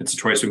 It's a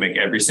choice we make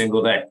every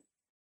single day.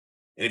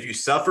 And if you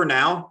suffer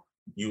now,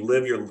 you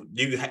live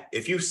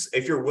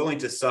if you're willing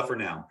to suffer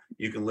now,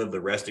 you can live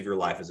the rest of your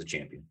life as a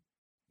champion.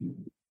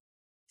 Mm-hmm.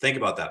 Think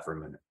about that for a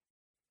minute.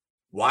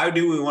 Why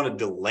do we want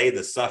to delay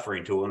the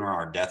suffering to when we're on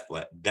our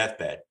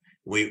deathbed?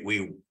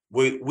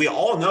 We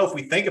all know, if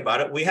we think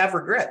about it, we have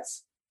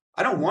regrets.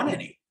 I don't want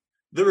any.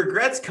 The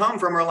regrets come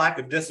from our lack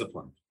of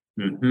discipline.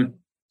 Mm-hmm.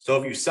 So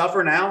if you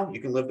suffer now, you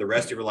can live the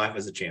rest of your life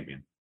as a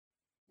champion.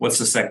 What's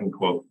the second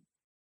quote?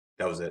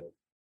 That was it.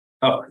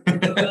 Oh,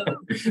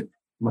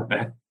 my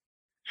bad.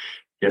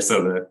 Yeah,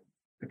 so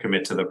the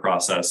commit to the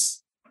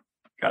process.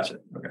 Gotcha.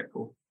 Okay,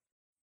 cool.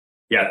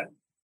 Yeah.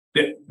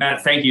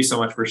 Matt, thank you so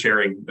much for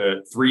sharing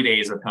the 3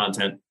 days of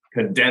content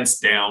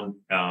condensed down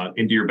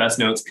into your best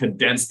notes,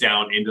 condensed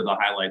down into the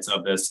highlights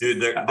of this.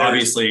 Dude, there's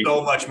obviously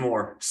so much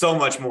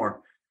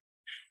more.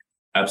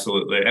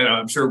 Absolutely. And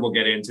I'm sure we'll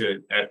get into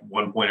it at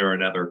one point or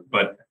another,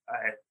 but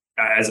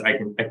as I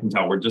can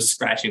tell, we're just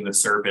scratching the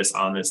surface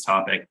on this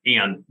topic.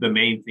 And the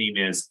main theme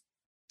is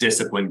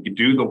discipline. You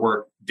do the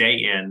work day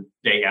in,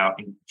 day out,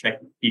 and keep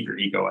your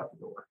ego at the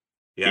door.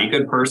 Yeah. Be a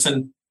good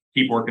person,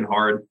 keep working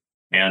hard,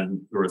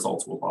 and the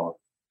results will follow.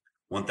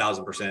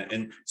 1000%.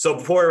 And so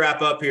before we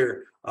wrap up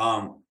here,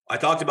 I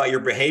talked about your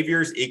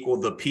behaviors equal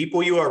the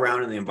people you are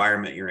around and the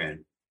environment you're in.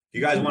 If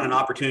you guys want an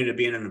opportunity to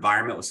be in an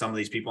environment with some of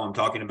these people I'm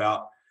talking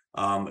about,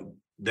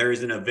 there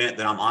is an event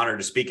that I'm honored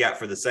to speak at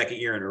for the 2nd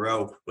year in a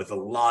row with a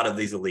lot of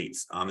these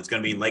elites. It's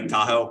going to be Lake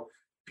Tahoe,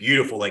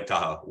 beautiful Lake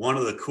Tahoe, one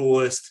of the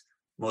coolest,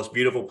 most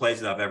beautiful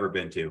places I've ever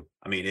been to.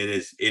 I mean, it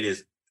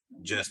is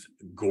just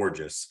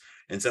gorgeous.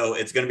 And so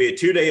it's going to be a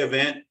 2-day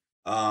event.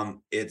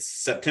 It's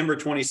September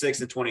 26th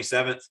and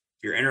 27th.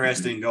 If you're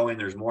interested in going,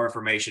 there's more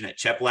information at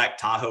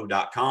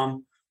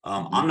cheplaktahoe.com.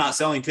 I'm not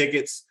selling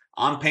tickets.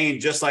 I'm paying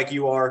just like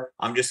you are.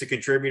 I'm just a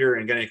contributor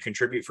and going to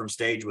contribute from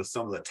stage with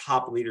some of the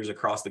top leaders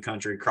across the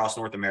country, across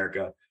North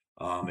America.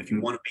 If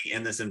you want to be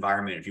in this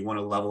environment, if you want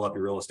to level up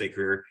your real estate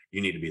career,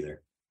 you need to be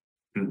there.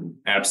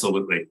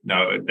 Absolutely.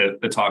 No,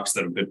 the talks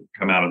that have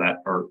come out of that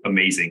are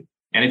amazing.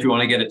 And if you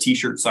want to get a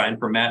t-shirt signed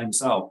from Matt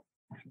himself,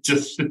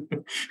 just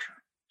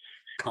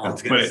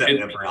Colin's going to set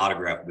me up for an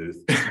autograph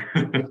booth.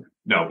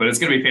 No, but it's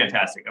going to be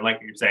fantastic. And like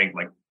you're saying,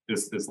 like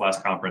this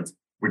last conference,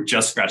 we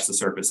just scratched the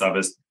surface of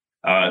is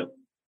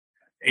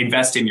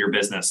invest in your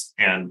business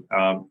and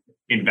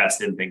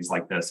invest in things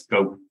like this.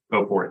 Go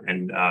for it,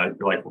 and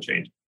your life will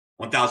change.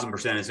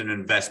 1000% is an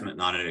investment,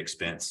 not an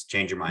expense.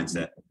 Change your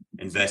mindset.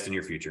 Invest in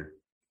your future.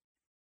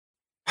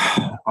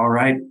 All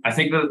right. I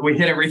think that we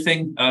hit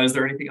everything. Is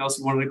there anything else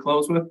you wanted to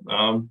close with?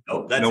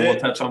 Nope, that's we'll it.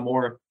 touch on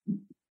more.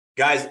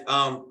 Guys,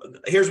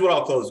 here's what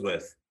I'll close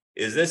with.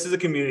 This is a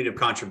community of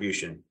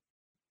contribution.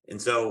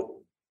 And so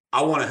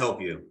I want to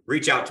help you.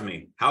 Reach out to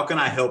me. How can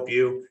I help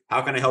you?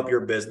 How can I help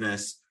your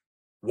business?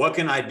 What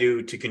can I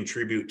do to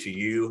contribute to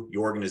you,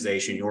 your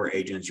organization, your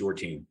agents, your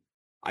team?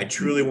 I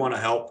truly want to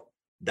help.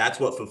 That's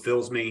what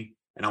fulfills me.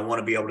 And I want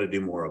to be able to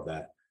do more of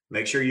that.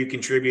 Make sure you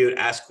contribute,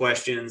 ask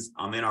questions.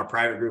 I'm in our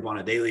private group on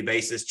a daily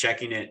basis,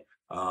 checking it.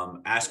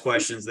 Ask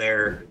questions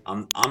there.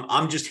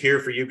 I'm just here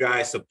for you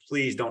guys. So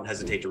please don't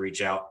hesitate to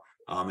reach out.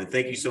 And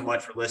thank you so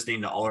much for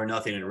listening to All or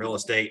Nothing in Real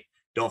Estate.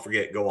 Don't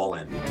forget, go all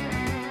in.